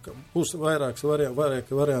 teiksim, būs vairāki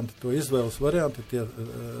varianti, to izvēles varianti,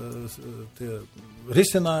 tie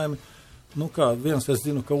risinājumi. Viens es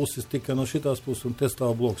zinu, ka uzsis tikai no šitās puses un te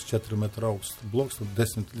stāv bloks 4 metru augsts bloks un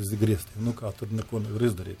 10 līdz griestiem. Tur neko nevar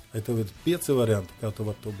izdarīt. Vai tev ir 5 varianti, kā tu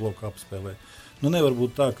var to bloku apspēlēt. Nevar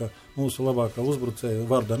būt tā, ka mūsu labākā uzbrucēja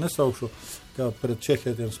vārdā nesaukšu, kā pret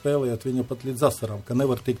čehietiem spēlējot viņu pat līdz asarām, ka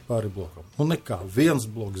nevar tikt pāri blokam. Nekā, 1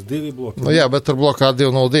 bloks, 2 bloki. Jā, bet tur blokā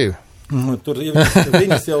 2-0-2. Tur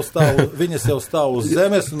viņas jau stāv uz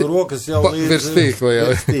zemes un rokas jau līdz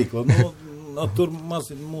stīkla. Tur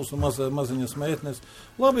mūsu maziņas meitnes.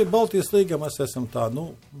 Labi, Baltijas līgā mēs esam tā,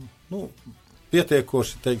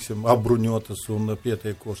 pietiekoši, teiksim, apbruņotas un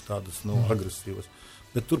pietiekoši tādas, agresīvas.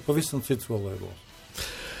 Bet tur pavisam cits volejbols.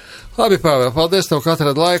 Labi, Pāvēl, paldies tev, ka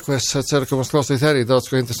atradi laiku. Es ceru, ka mums klausīt arī daudz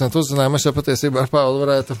ko interesantu uzzinājumu. Mēs jau patiesībā ar Pāvelu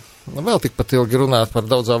varētu vēl tikpat ilgi runāt par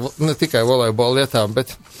daudzām, ne tikai volejbola lietām,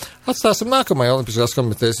 bet atstāsim nākamajai Olimpiskās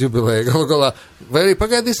komitejas jubilejai. Galu galā, vai arī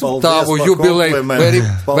pagaidīsim tavu jubileju,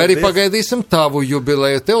 vai arī pagaidīsim tavu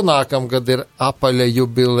jubileju. Tev nākamgad ir apaļa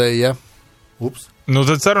jubileja. Ups. Nu,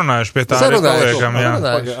 tad sarunājuši pie tā arī paliekam, jā.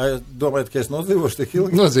 Domājat, ka es nodzīvošu tik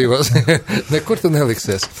ilgi? Nodzīvos. Nekur tu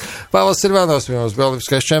neliksies. Pāvils Sirvanovs, mums bija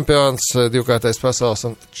olimpiskais čempions, 2-kārtais pasaules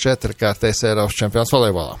un 4-kārtais Eiropas čempions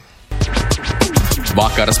volejbolā.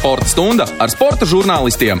 Vakara sporta stunda ar sporta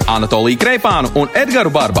žurnālistiem Anatoliju Kreipānu un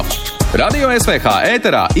Edgaru Barbaku. Radio SVH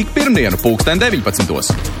ēterā ik pirmdienu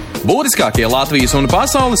 19:00. Būtiskākie Latvijas un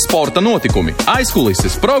pasaules sporta notikumi,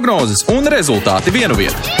 aizkulises, prognozes un rezultāti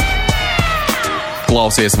vienuviet.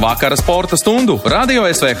 Klausies vakara sporta stundu Radio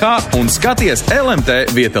SVH un skaties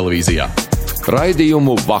LMT viedtelevīzijā.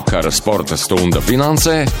 Raidījumu Vakara sporta stunda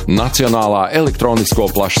finansē Nacionālā elektronisko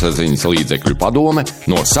plašsaziņas līdzekļu padome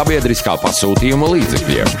no sabiedriskā pasūtījuma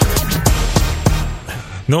līdzekļiem.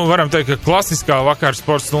 Nu, varam teikt, ka klasiskā vakara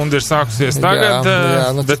sporta stunda ir sākusies tagad.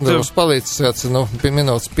 Jā, nu, bet mums palīdz, kāds,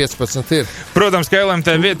 minūtes 15 ir. Protams, ka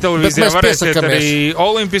LMT viedtelevīzijā varēsiet arī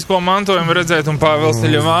olimpisko mantojumu redzēt un Pāvils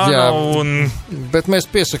Sirvanovs. Bet mēs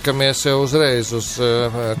piesakamies jau uzreiz uz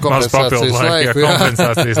kompensācijas laiku.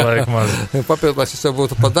 Kompensācijas laiku maz. Papildus, ja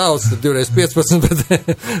būtu pa daudz, tad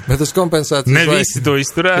 2x15, bet uz kompensācijas laiku. Ne visi to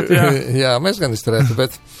izturētu, jā. Jā, mēs gan izturētu,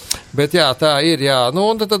 bet jā, tā ir, jā. Nu,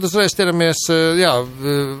 un tad uzreiz ķeramies, jā,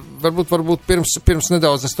 varbūt pirms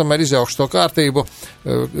nedaudz es tomēr izjaukšu to kārtību,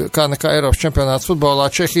 kā nekā Eiropas čempionāts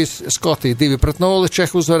futbolā. Čehijas, Skotija 2-0,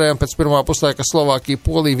 Čehi uzvarējām pēc pirmā puslaika, Slovākija,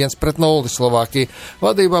 Polija 1-0, Slovākija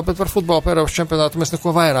vadībā, bet par futbolu par Eiropas čempionātu mēs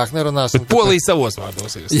neko vairāk nerunāsim. Bet Polija savos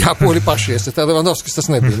vārdos ies. Jā, Polija pašies, tā Levandovskis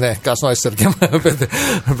tas nebija, kāds no aizsargiem,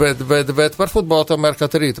 bet par futbolu tomēr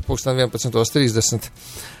katru rītu 11:30.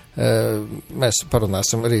 Mēs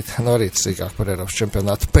parunāsim no rīta sīkāk par Eiropas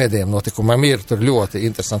čempionātu pēdējiem notikumiem. Ir tur ļoti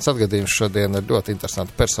interesants atgadījums šodien ar ļoti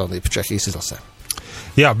interesantu personību Čehijas izlasē.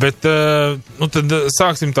 Jā, bet tad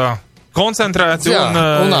sāksim tā koncentrēti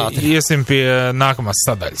un iesim pie nākamās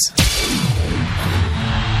sadaļas.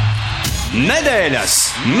 Nedēļas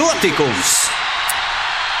notikums!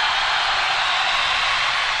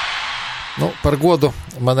 Par godu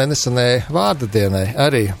manai nesenai vārda dienai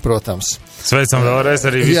arī, protams. Sveicam vēlreiz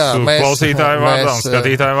arī visu klausītāju vārdā un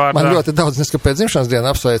skatītāju vārdā. Man ļoti daudz neskapēc dzimšanas dienu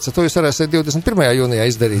apsveica. To jūs varēsiet 21. jūnijā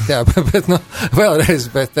izdarīt, jā, bet vēlreiz,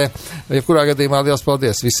 jebkurā gadījumā liels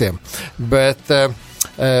paldies visiem. Bet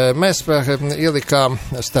mēs ielikām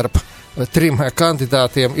starp 3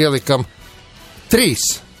 kandidātiem, ielikam 3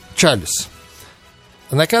 čaļus.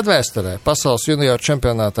 Nekad vēsturē pasaules junioru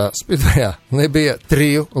čempionātā Spidvejā nebija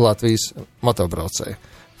 3 Latvijas motobraucēju.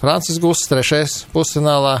 Francis Guss 3.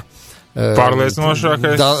 pusfinālā.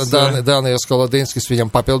 Pārliecinošākais. Daniels Kolodinskis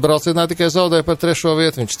viņam papildbraucienā tikai zaudēja par 3.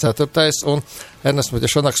 vietu, viņš 4. un Ernests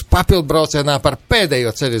Muķešonaks papildbraucienā par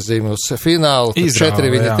pēdējo ceļazīmi uz finālu.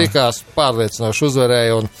 4 viņi tikās, pārliecinoši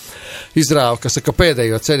uzvarēja un izrāva, ka saka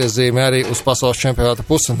pēdējo ceļazīmi arī uz pasaules čempionāta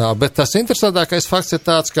pusfinālu. Bet tas interesantākais fakts ir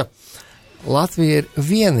tāds, ka Latvija ir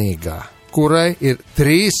vienīgā, kurai ir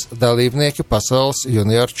 3 dalībnieki pasaules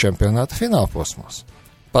junioru čempionāta finālposmos.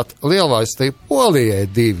 Pat lielvalstī Polijai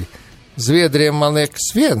 2, Zviedriem, man liekas,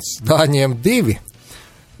 1, Dāņiem 2.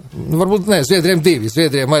 Varbūt ne, Zviedriem 2,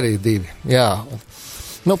 Zviedriem arī 2, jā.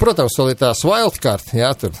 Protams, vēl ir tās wildcard, jā,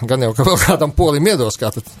 tur gan jau, ka vēl kādam Polim iedos, kā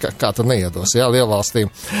tur neiedos, jā, lielvalstīm.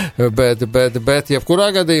 Bet jebkurā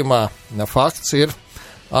gadījumā fakts ir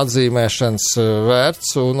atzīmēšanas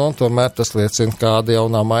vērts, un tomēr tas liecina, kāda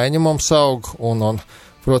jaunā maiņa mums aug, un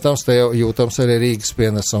protams, te jau jūtams arī Rīgas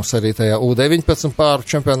pienesums arī tajā U19 pāru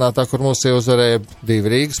čempionātā, kur mūs jau uzvarēja 2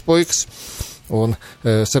 Rīgas puikas, un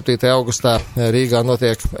 7. augustā Rīgā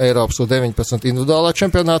notiek Eiropas U19 individuālā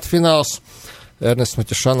čempionāta fināls. Ernests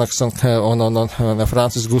Muķešonaks un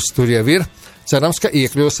Francis Guss tur jau ir. Cerams, ka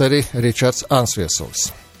iekļūs arī Ričards Ansviesulis.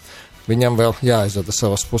 Viņam vēl jāizvada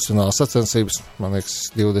savas pusfināla sacensības, man liekas,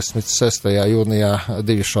 26. jūnijā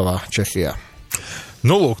Divišovā, Čehijā.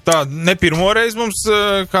 Lūk, tā ne pirmo reizi mums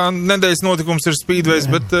kā nedēļas notikums ir Speedways,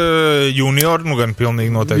 bet junior, gan pilnīgi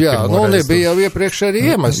noteikti. Jā, nebija jau iepriekš arī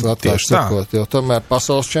iemesli atklāši sakot, jo tomēr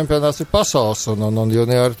pasaules čempionāts ir pasaules, un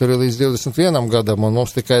juniori tur ir līdz 21 gadam, un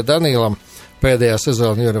mums tikai Danīlam pēdējā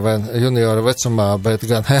sezona juniora vecumā, bet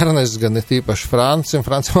gan Ernests, gan ir tīpaši Franci,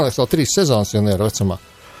 man liekas, vēl 3 sezonas juniora vecumā.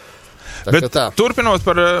 Bet turpinot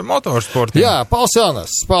par motorsportiem. Jā, Pauls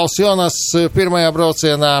Jonas pirmajā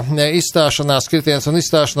braucienā izstāšanās, kritiens un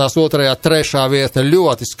izstāšanās, 2., 3. vieta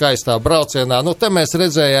ļoti skaistā braucienā. Te mēs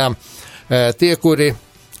redzējām tie, kuri,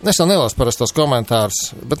 es nelasu parastos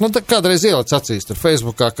komentārus, bet kādreiz ielic acīs tur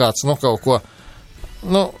Facebookā kāds, kaut ko,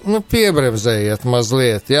 piebremzējiet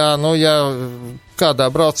mazliet, jā, ja kādā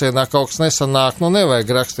braucienā kaut kas nesanāk,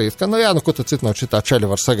 nevajag rakstīt, ka, ko tu citu no šitā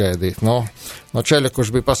ceļa var sagaidīt. No ceļa,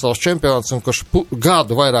 kurš bija pasaules čempions un kurš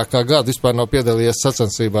vairāk kā gadu vispār nav piedalījies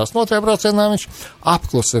sacensībās. No otrajā braucienā viņš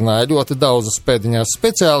apklusināja ļoti daudzus pēdiņās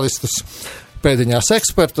speciālistus, pēdiņās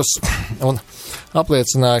ekspertus un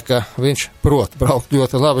apliecināja, ka viņš prot braukt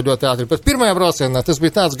ļoti labi, ļoti ātri. Bet pirmajā braucienā tas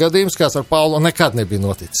bija tāds gadījums, kāds ar Paulu nekad nebija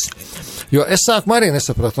noticis. Jo es sākumā arī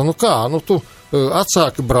nesapratu, tu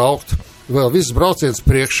atsāki braukt, vēl viss brauciens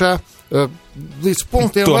priekšā, līdz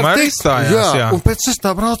punktiem tomēr var tikt. Izstājās, jā. Un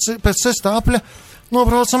pēc sestā apļa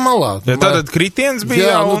nobrauca malā. Ja tātad kritiens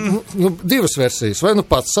bija, divas versijas. Vai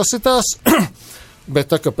pats sasitās,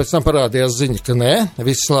 bet tā, ka pēc tam parādījās ziņa, ka nē,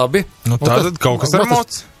 viss labi. Tātad kaut kas ar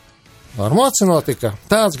moci. Ar moci notika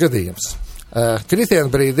tāds gadījums.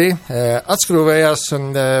 Kritiena brīdī atskrūvējās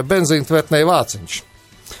benzīna tvertnei vāciņš.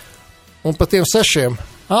 Un pa tiem 6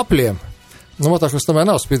 apļiem, motociklis tomēr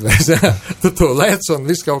nav spidvējs, tu to lēc un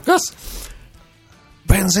viss kaut kas.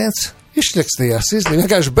 Benzīns izšķekstījās,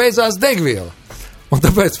 vienkārši beidzās degviela. Un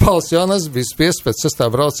tāpēc Pauls Jonas bija spiests pēc 6.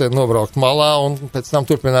 brauciena nobraukt malā un pēc tam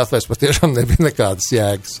turpināt vairs patiešām nebija nekādas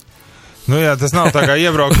jēgas. Tas nav tā kā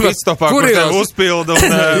iebraukt pitstopā, kur tev uzpilda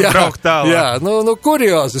un braukt tālāk. Jā,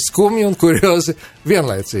 kuriozi, skumji un kuriozi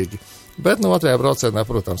vienlaicīgi. Bet otrajā braucienā,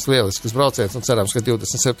 protams, lielisks brauciens un cerams, ka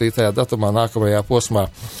 27. datumā nākamajā posmā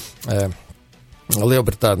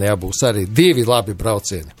Lielbritānijā būs arī 2 labi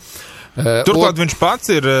braucieni. Turklāt viņš pats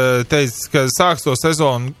ir teicis, ka sāks to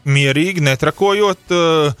sezonu mierīgi, netrakojot.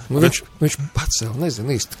 Viņš pats jau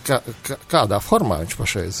nezina īsti, kādā formā viņš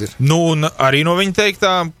pašreiz ir. Un arī no viņa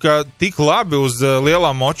teiktā, ka tik labi uz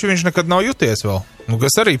lielā moča viņš nekad nav juties vēl.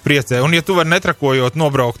 Kas arī priecē. Un ja tu vari netrakojot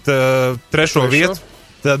nobraukt 3. vietu,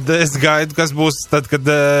 tad es gaidu, kas būs tad, kad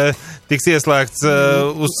tiks ieslēgts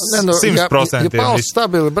uz 100%. Ja Pauls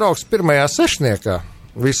stabili brauks pirmajā sešniekā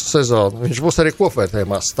visu sezonu, viņš būs arī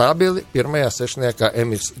kopvērtējumā stabili pirmajā sešniekā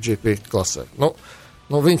MXGP klasē.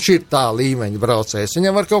 Viņš ir tā līmeņa braucējs.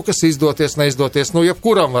 Viņam var kaut kas izdoties, neizdoties.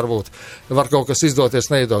 Jebkuram varbūt var kaut kas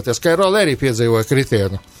izdoties, neizdoties. Kairoli arī piedzīvoja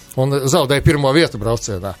kritienu un zaudēja 1. vietu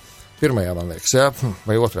braucienā. Pirmajā, man liekas,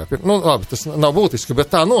 vai 2. Labi, tas nav būtiski,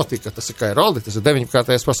 bet tā notika. Tas ir Kairoli, tas ir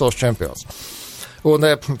 9-kārtais pasaules čempions.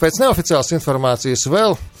 Un pēc neoficiālas informācijas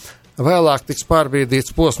vēlāk tiks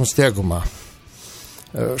pārbīdīts posms Tiegumā.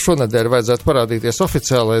 Šonedēļ vajadzētu parādīties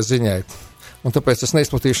oficiālajai ziņai, un tāpēc es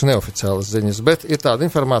neizplatīšu neoficiālas ziņas, bet ir tāda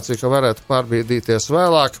informācija, ka varētu pārbīdīties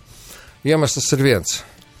vēlāk. Iemesls ir viens.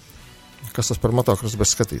 Kas tas par motokrosu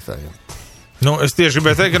bez skatītājiem? Es tieši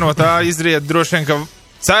gribēju teikt, ka no tā izriet droši vien, ka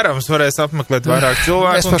cerams varēs apmeklēt vairāk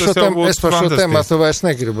cilvēku. Es par šo tēmatu vairs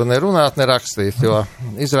negribu ne runāt, ne rakstīt, jo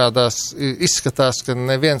izskatās, ka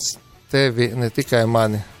neviens tevi, ne tikai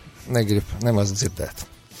mani, negrib nemaz dzirdēt.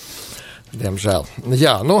 Diemžēl.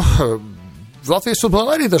 Latvijas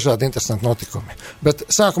futbolā arī dažādi interesanti notikumi. Bet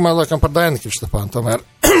sākumā laikam par Dainu Krištapānu tomēr.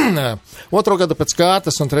 2. gadu pēc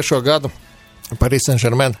kārtas un 3. gadu Paris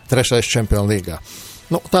Saint-Germain 3. čempionu līgā.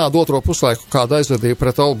 Tādu otro puslaiku, kādu aizvedīja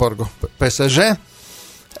pret Olborgu PSG,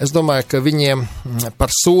 es domāju, ka viņiem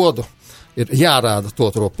par sodu ir jārāda to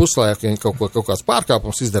otro puslaiku, ja viņi kaut kāds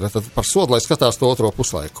pārkāpums izdara, tad par sodu, lai skatās to otro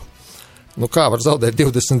puslaiku. Kā var zaudēt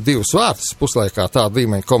 22 vārtus puslaikā tāda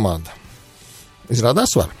līmeņa komanda?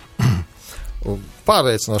 Izrādās var.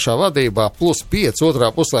 Pārliecinošā vadībā +5 otrā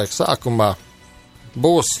puslaika sākumā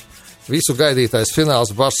būs visu gaidītais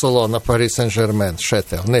fināls Barcelona Paris Saint-Germain. Šeit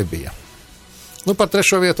tev nebija. Par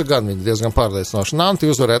 3. vietu gan viņi diezgan pārliecinoši. Nanti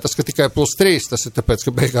uzvarēja tas, ka tikai +3, tas ir tāpēc,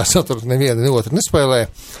 ka beigās tur neviena, ne otra nespēlēja.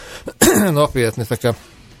 Nopietni, tā kā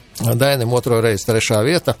Dainim 2. reizi 3.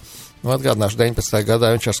 vieta. Atgādināšu, 19.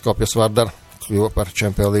 gadā viņš ar Skopjas Vardar kļuva par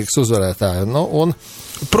Čempionu līgas uzvarētāju.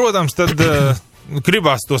 Protams, tad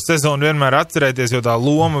gribās to sezonu vienmēr atcerēties, jo tā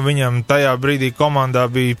loma viņam tajā brīdī komandā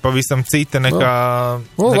bija pavisam cita nekā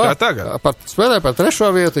tagad. Spēlēja par 3.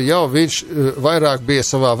 vietu, jau viņš vairāk bija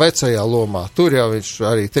savā vecajā lomā. Tur jau viņš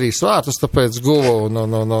arī 3 vārtus tāpēc guva,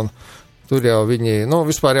 un tur jau viņi,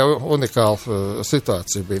 vispār jau unikāla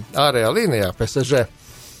situācija bija. Ārējā līnijā PSG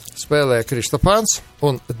spēlēja Krištapāns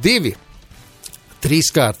un 2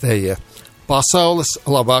 trīskārtējie pasaules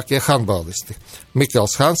labākie handbalisti -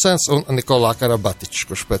 Mikels Hansens un Nikolā Karabatičs,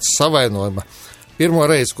 kurš pēc savainojuma 1.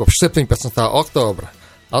 reizi kopš 17. oktobra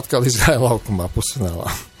atkal izgāja laukumā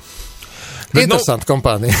pusfinālā. Interesanti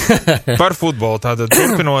kompānija. Par futbolu tātad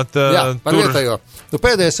turpinot. Par vietējo.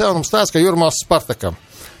 Pēdējais jaunums tāds, ka Jurmās Spartakam.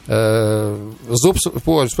 Zubs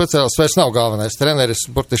poļu speciālists vairs nav galvenais treneris,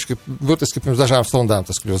 burtiski pirms dažām stundām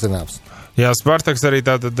tas kļūst zināms. Jā, Spartaks arī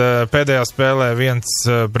tātad pēdējā spēlē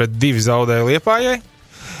 1-2 zaudēja Liepājai,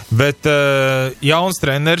 bet jauns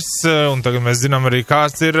treneris, un tagad mēs zinām arī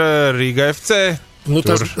kāds ir Rīga FC Nu,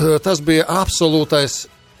 tas bija absolūtais.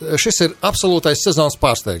 Šis ir absolūtais sezonas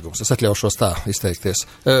pārsteigums, es atļaušos tā izteikties.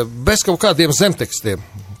 Bez kaut kādiem zemtekstiem,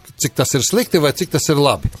 cik tas ir slikti vai cik tas ir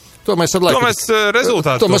labi. To mēs ar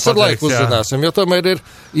laiku uzzināsim, jo tomēr ir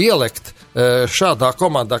ielikt šādā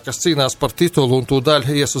komandā, kas cīnās par titulu un tūdaļ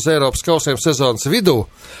ies uz Eiropas kausiem sezonas vidū.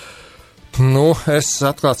 Nu, es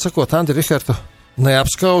atklāt sakot, Andi Rihertu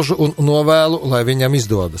neapskaužu un novēlu, lai viņam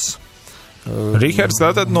izdodas. Rihards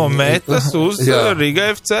tātad no Metas uz Riga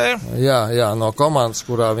FC. Jā, no komandas,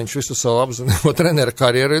 kurā viņš visu savu apzinīgo trenera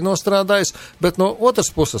karjeru ir nostrādājis, bet no otras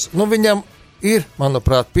puses, viņam ir,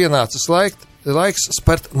 manuprāt, pienācis laiks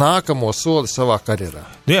spērt nākamo soli savā karjerā.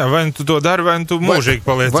 Jā, vai tu to dari, vai tu mūžīgi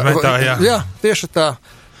paliec Metā, jā. Jā, tieši tā.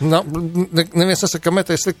 Neviens nesaka, ka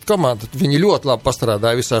Meta ir slikta komanda. Viņi ļoti labi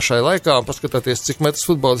pastrādāja visā šai laikā, un paskatāties, cik Metas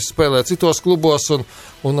futbolisti spēlē citos klubos, un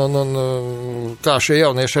kā šie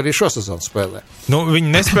jaunieši arī šo sezonu spēlē. Viņi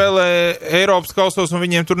nespēlē Eiropas kausos, un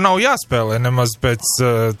viņiem tur nav jāspēlē nemaz pēc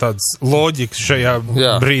tādas loģikas šajā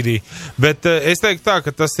brīdī. Bet es teiktu tā,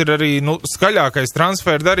 ka tas ir arī skaļākais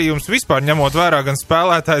transfera darījums vispār, ņemot vērā gan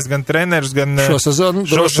spēlētājs, gan treneris, gan šo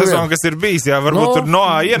sezonu, kas ir bijis. Jā, varbūt tur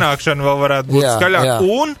Noā ienākšana vēl varētu būt skaļāk.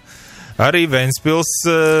 Un arī Ventspils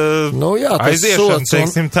aiziešana,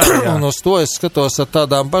 teiksim tā. Un uz to es skatos ar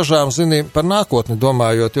tādām bažām, par nākotni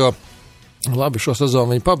domājot, jo labi, šo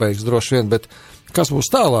sezonu viņi pabeigs droši vien, bet kas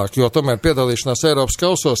būs tālāk, jo tomēr piedalīšanās Eiropas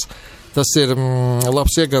kausos, tas ir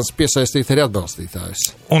labs iegans piesaistīt arī atbalstītājus.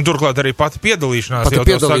 Un turklāt arī pati piedalīšanās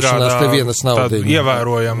te vienas naudiņa.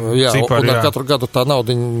 Ievērojama ciparu, un ar katru gadu tā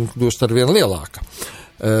naudiņa kļūst ar vien lielāka.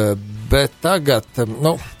 Bet tagad,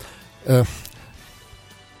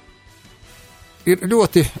 ir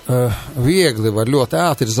ļoti viegli, var ļoti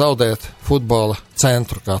ātri zaudēt futbola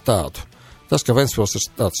centru kā tādu. Tas, ka Ventspils ir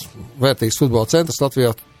tāds vērtīgs futbola centrs Latvijā,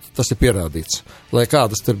 tas ir pierādīts. Lai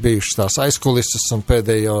kādas tur bijušas tās aizkulises un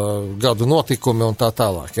pēdējo gadu notikumi un tā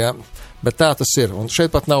tālāk, jā. Bet tā tas ir. Un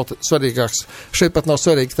šeit pat nav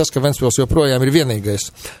svarīgi tas, ka Ventspils joprojām ir vienīgais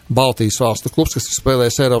Baltijas valstu klubs, kas ir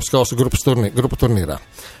spēlējis Eiropas kausu grupu turnīrā.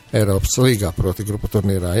 Eiropas līgā, proti grupu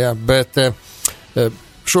turnīrā, jā. Bet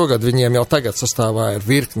šogad viņiem jau tagad sastāvā ir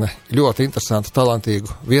virkne ļoti interesantu,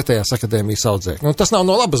 talantīgu vietējās akadēmijas audzēkņu. Un tas nav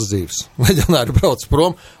no labas dzīves. Leģionāri brauc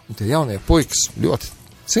prom, un tie jaunie puikas ļoti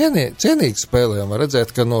cienīgi spēlē, un var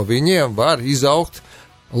redzēt, ka no viņiem var izaugt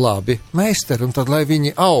labi meistari, un tad, lai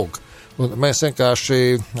viņi aug. Un mēs vienkārši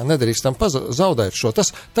nedrīkstam zaudēt šo.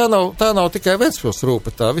 Tā nav tikai Ventspils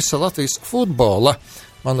rūpe, tā visa Latvijas futbola,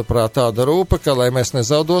 manuprāt, tāda rūpe, ka, lai mēs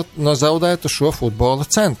nezaudētu šo futbola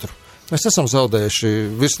centru. Mēs esam zaudējuši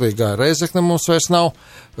virslīgā Reizekne, mums vairs nav.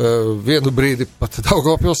 Vienu brīdi pat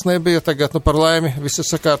Daugavpils nebija, tagad par laimi viss ir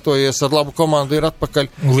sakārtojies, ar labu komandu ir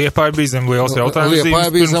atpakaļ. Liepāja bija zem liels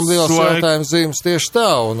jautājums zīmes tieši tā,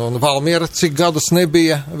 un Valmiera cik gadus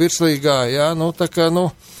nebija virslīgā, jā,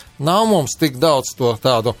 nav mums tik daudz to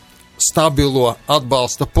tādu stabilo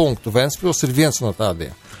atbalsta punktu. Ventspils ir viens no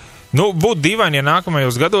tādiem. Būtu dīvaini, ja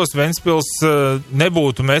nākamajos gados Ventspils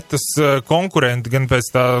nebūtu Metas konkurenti gan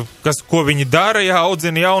pēc tā, ko viņi dara,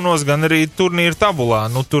 audzina jaunos, gan arī turnīra tabulā.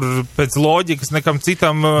 Tur pēc loģikas nekam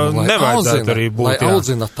citam nevajadzētu arī būt. Lai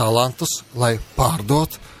audzina talantus, lai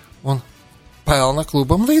pārdot un pelna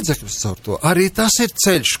klubam līdzekļus caur to. Arī tas ir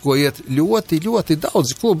ceļš, ko iet ļoti, ļoti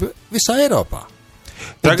daudzi klubi visā Eiropā.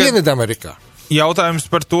 Un Dienvidamerikā. Jautājums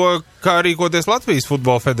par to, kā rīkoties Latvijas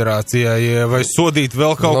futbola federācijai, vai sodīt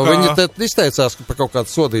vēl kaut kā? Viņi te izteicās par kaut kādu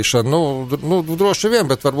sodīšanu, droši vien,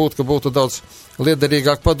 bet varbūt, ka būtu daudz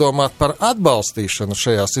liederīgāk padomāt par atbalstīšanu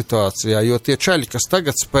šajā situācijā, jo tie čaļi, kas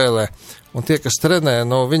tagad spēlē, un tie, kas trenē,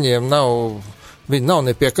 viņi nav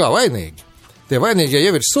ne pie kā vainīgi. Tie vainīgie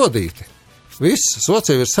jau ir sodīti. Viss, sots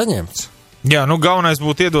jau ir saņemts. Jā, galvenais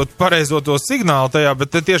būtu iedot pareizo to signālu tajā,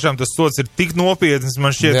 bet tiešām tas sots ir tik nopietns, man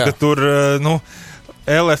šķiet, ka tur,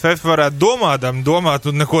 LFF varētu domāt,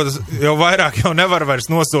 un neko jau vairāk jau nevar vairs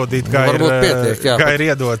nosodīt, kā ir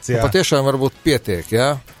iedots, jā. Patiešām varbūt pietiek, jā,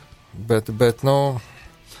 bet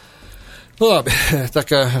labi, tā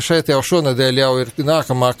kā šeit jau šonedēļ jau ir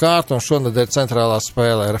nākamā kārta, un šonedēļ centrālā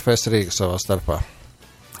spēle RFS Rīga savā starpā.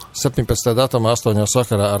 17. datumā 8.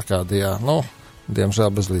 vakarā Arkādijā, diemžēl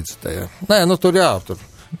bez līdzekļiem. Nē, tur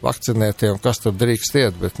vakcinētiem, kas tur drīkst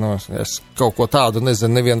iet, bet es kaut ko tādu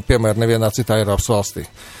nezinu, nevienā citā Eiropas valstī.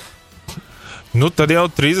 Tad jau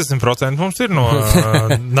 30% mums ir no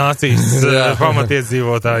nācijas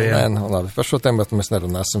pamatiedzīvotājiem. Nē, labi, par šo tematu mēs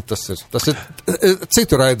nerunāsim, tas ir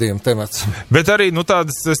citu raidījumu temats. Bet arī,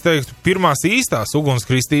 tādas, es teiktu, pirmās īstās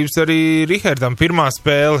ugunskristības arī Rihardam pirmā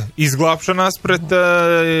spēle izglābšanās pret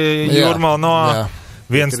Jūrmalu Noā.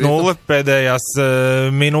 1-0 pēdējās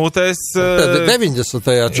minūtēs. 90.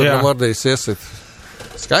 Čornomordijas iesit.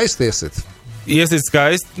 Skaisti iesit. Iesit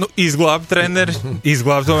skaisti, izglābt treneri,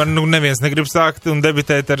 izglābt, tomēr neviens negrib sākt un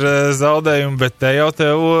debitēt ar zaudējumu, bet te jau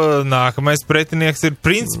tev nākamais pretinieks ir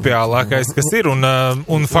principiālākais, kas ir,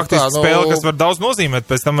 un faktiski spēle, kas var daudz nozīmēt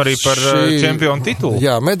pēc tam arī par čempionu titulu.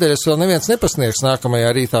 Jā, medaļas vēl neviens nepasniegs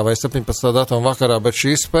nākamajā rītā vai 17. datuma vakarā, bet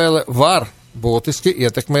šī spēle var būtiski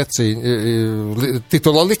ietekmēt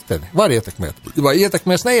titula likteni. Var ietekmēt. Vai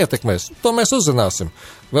ietekmēs, neietekmēs? To mēs uzzināsim.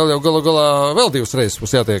 Vēl jau galu galā vēl 2 reizes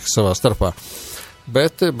būs jātiekas savā starpā.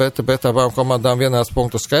 Bet abām komandām vienāds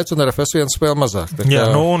punktu skaits un RFS 1 spēle mazāk. Tā kā... Jā,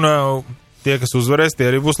 un tie, kas uzvarēs, tie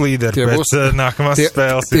arī būs līderi pēc nākamās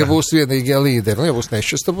spēles. Tie būs vienīgie līderi. Ja būs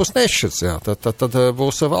nešķirts, tad būs nešķirts. Jā. Tad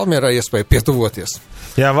būs Valmierā iespēja pietuvoties.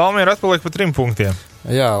 Jā, Valmiera atpaliek pa 3 punktiem.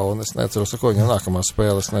 Jā, un es neceros, ko viņam nākamā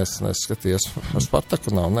spēle, es neskatījos. Ar Spartaku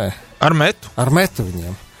nav, nē. Ar Metu? Ar Metu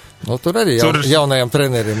viņiem. Nu, tur arī jaunajam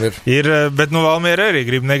trenerim ir. Bet Valmiera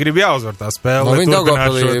arī negrib jāuzvar tā spēle. Viņi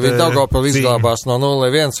Daugavpilī izglābās no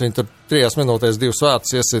 0-1, viņi tur 3 minūtēs 2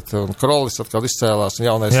 vārtus iesit, un Krolis atkal izcēlās, un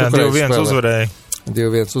jaunais Ukrainas spēlē. 2-1 uzvarēja.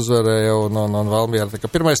 2-1 uzvarēja, un Valmiera. Tā kā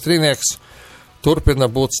pirmais trīnieks turpina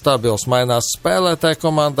būt stabils, mainās spēlētāji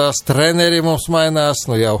komandās, treneri mums mainās,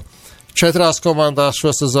 nu jau 4 komandās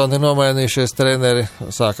šo sezonu ir nomainījušies treneri,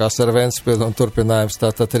 sākās ar Ventspili un turpinājums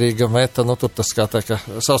tātad Rīga Meta, nu tur tas kā tā, ka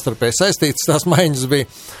savstarpēji saistītas tās maiņas bija,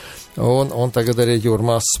 un tagad arī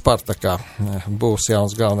Jūrmās Spartakā būs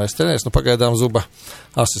jauns galvenais treneris, nu pagaidām Zuba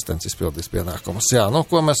asistents izpildīs pienākumus. Jā, nu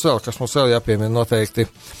ko mēs vēl, kas mums vēl jāpiemina noteikti,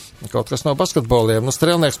 kaut kas no basketboliem. Nu,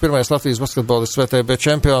 Strelnieks pirmais Latvijas basketbolists VTB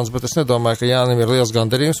čempions, bet es nedomāju, ka Jānim ir liels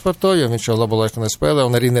gandarījums par to, jo viņš jau labu laiku nespēlē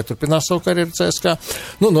un arī neturpinās savu karjeru CSKA.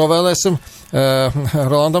 Nu, novēlēsim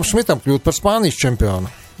Rolandam Šmitam kļūt par Spānijas čempionu.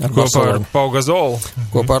 Kopā ar Pau Gasolu.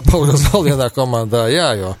 Kopā ar Pau Gasolu vienā komandā,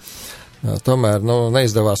 jā, jo tomēr,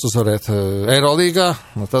 neizdevās uzvarēt Eirolīgā,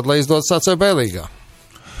 tad, lai izdodas ACB līgā.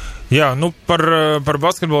 Jā, par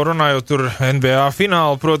basketbolu runājot, tur NBA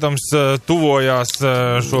fināli, protams, tuvojās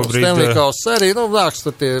šobrīd. Stanley Kauss arī, nāks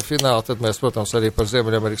tur tie fināli, tad mēs, protams, arī par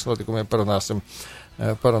Ziemeļamerikas notikumiem parunāsim,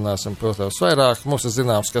 protams, vairāk. Mums ir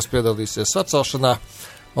zināms, kas piedalīsies atcelšanā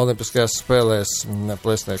Olimpiskajās spēlēs,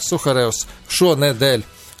 plēsnieks Suharevs. Šonedēļ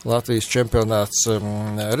Latvijas čempionāts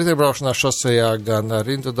riteņbraukšanā šosejā, gan ar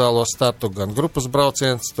individuālo startu, gan grupas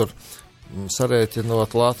brauciens, tur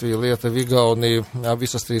sarēķinot Latviju, Lietuvu, Igauniju,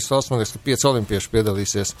 visas 3 valsts, man liekas, ka 5 olimpieši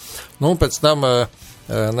piedalīsies. Nu, un pēc tam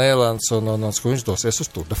Nēlands un Skuņš dosies uz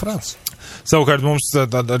Tour de France. Savukārt mums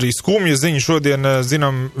tāda arī skumja ziņa šodien,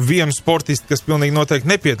 zinām, vienu sportistu, kas pilnīgi noteikti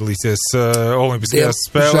nepiedalīsies Olimpiskajās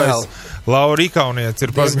spēlēs. Laura Ikaunietis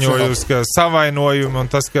ir paziņojusi, ka savainojumi un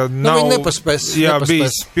tas, ka nav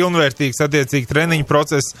bijis pilnvērtīgs attiecīgi treniņu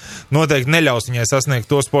process, noteikti neļaus viņai sasniegt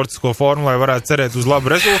to sportisko formu, lai varētu cerēt uz labu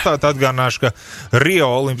rezultātu. Atgādināšu, ka Rio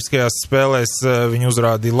Olimpiskajās spēlēs viņi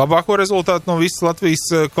uzrādīja labāko rezultātu no visas Latvijas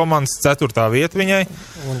komandas, 4. vieta viņai.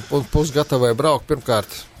 Un pusgatavai braukt pirmkārt.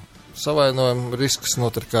 Savainojumu risks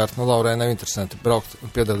noturkārt, Laurai nav interesanti braukt un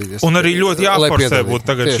piedalīties. Un arī ļoti jāforsē būt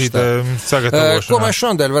tagad šī sagatavošanā. Ko mēs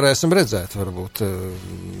šodien varēsim redzēt, varbūt?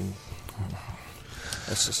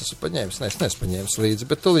 Es esmu paņēmis, neesmu paņēmis līdzi,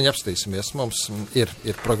 bet tūliņ apstīsimies. Mums ir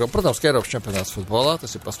programma. Protams, ka Eiropas čempionāts futbolā,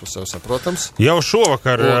 tas ir pats par sevi saprotams. Jau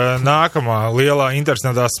šovakar nākamā lielā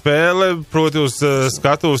interesantā spēle, proti uz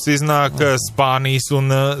skatuves iznāk Spānijas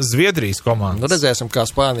un Zviedrijas komandas. Nu, redzēsim, kā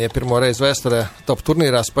Spānija pirmo reizi vēsturē top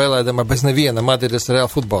turnīrā spēlēdama bez neviena Madrides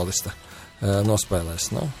Real futbolista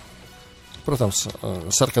nospēlēs. Nu. Protams,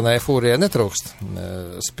 sarkanai fūrijai netrūkst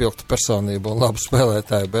spilgtu personību un labu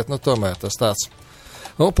spēlētāju, bet tomēr tas tāds.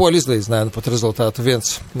 Poļi izlīdzināja pat rezultātu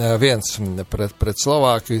 1-1 pret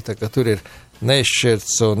Slovākiju, tā kā tur ir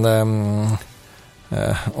neizšķirts un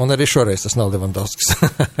arī šoreiz tas nav Levandovskis.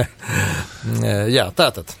 Jā,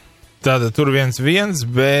 tātad. Tātad tur 1-1,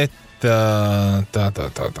 bet tā.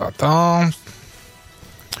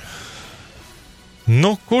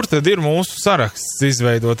 Nu, kur tad ir mūsu saraksts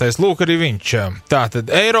izveidotais? Lūk, arī viņš. Tātad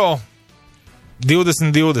Eiro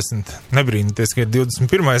 2020. Nebrīnīties, ka ir 21.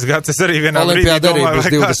 gads. Es arī vienā brīdī domāju,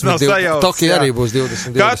 vai kāds nav sajauts. Tokija arī būs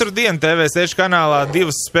 2020. Katru dienu TV6 kanālā 2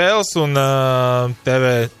 spēles un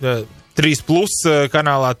TV3+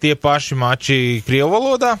 kanālā tie paši mači Krievu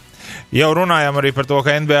valodā. Jau runājām arī par to,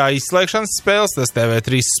 ka NBA izslēgšanas spēles, tas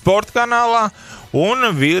TV3 sporta kanālā, un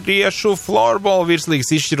vīriešu floorball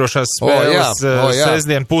virslīgas izšķirošās spēles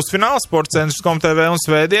sestdien pusfināls Sportcentrs.com TV un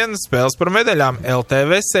svētdien spēles par medaļām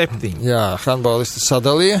LTV 7. Jā, handbolisti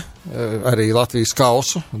sadalīja arī Latvijas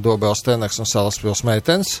kausu, Dobels Teneks un Salaspils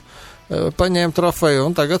meitenes paņēma trofeju,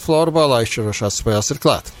 un tagad florbālā izšķirošās spēles ir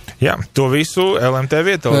klāt. Jā, to visu LMT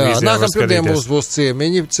viettelevīzijā var Nākamā pirmdien skatīties.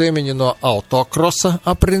 būs ciemiņi no autokrosa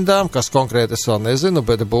aprindām, kas konkrēti es vēl nezinu,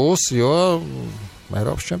 bet būs, jo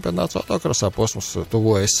Eiropas čempionāts autokrosā posms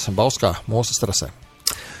tuvojas Bauskā mūsu strasē.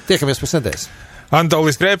 Tiekamies pēc nedēļas.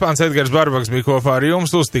 Anatolijs Kreipāns, Edgars Barbaks bija kopā ar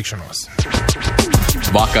jums uz tikšanos.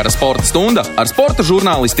 Vakara sporta stunda ar sporta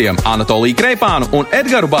žurnālistiem Anatoliju Kreipānu un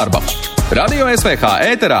Edgaru Barbaku. Radio SVH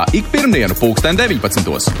ēterā ik pirmdienu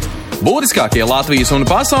 19. Būtiskākie Latvijas un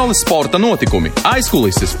pasaules sporta notikumi,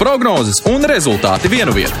 aizkulises, prognozes un rezultāti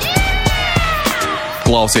vienu vietu.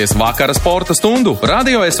 Klausies Vakara sporta stundu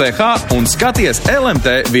Radio SVH un skaties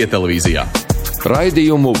LMT viettelevīzijā.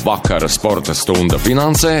 Raidījumu Vakara sporta stunda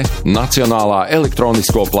finansē Nacionālā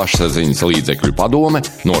elektronisko plašsaziņas līdzekļu padome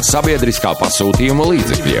no sabiedriskā pasūtījuma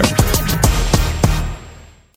līdzekļiem.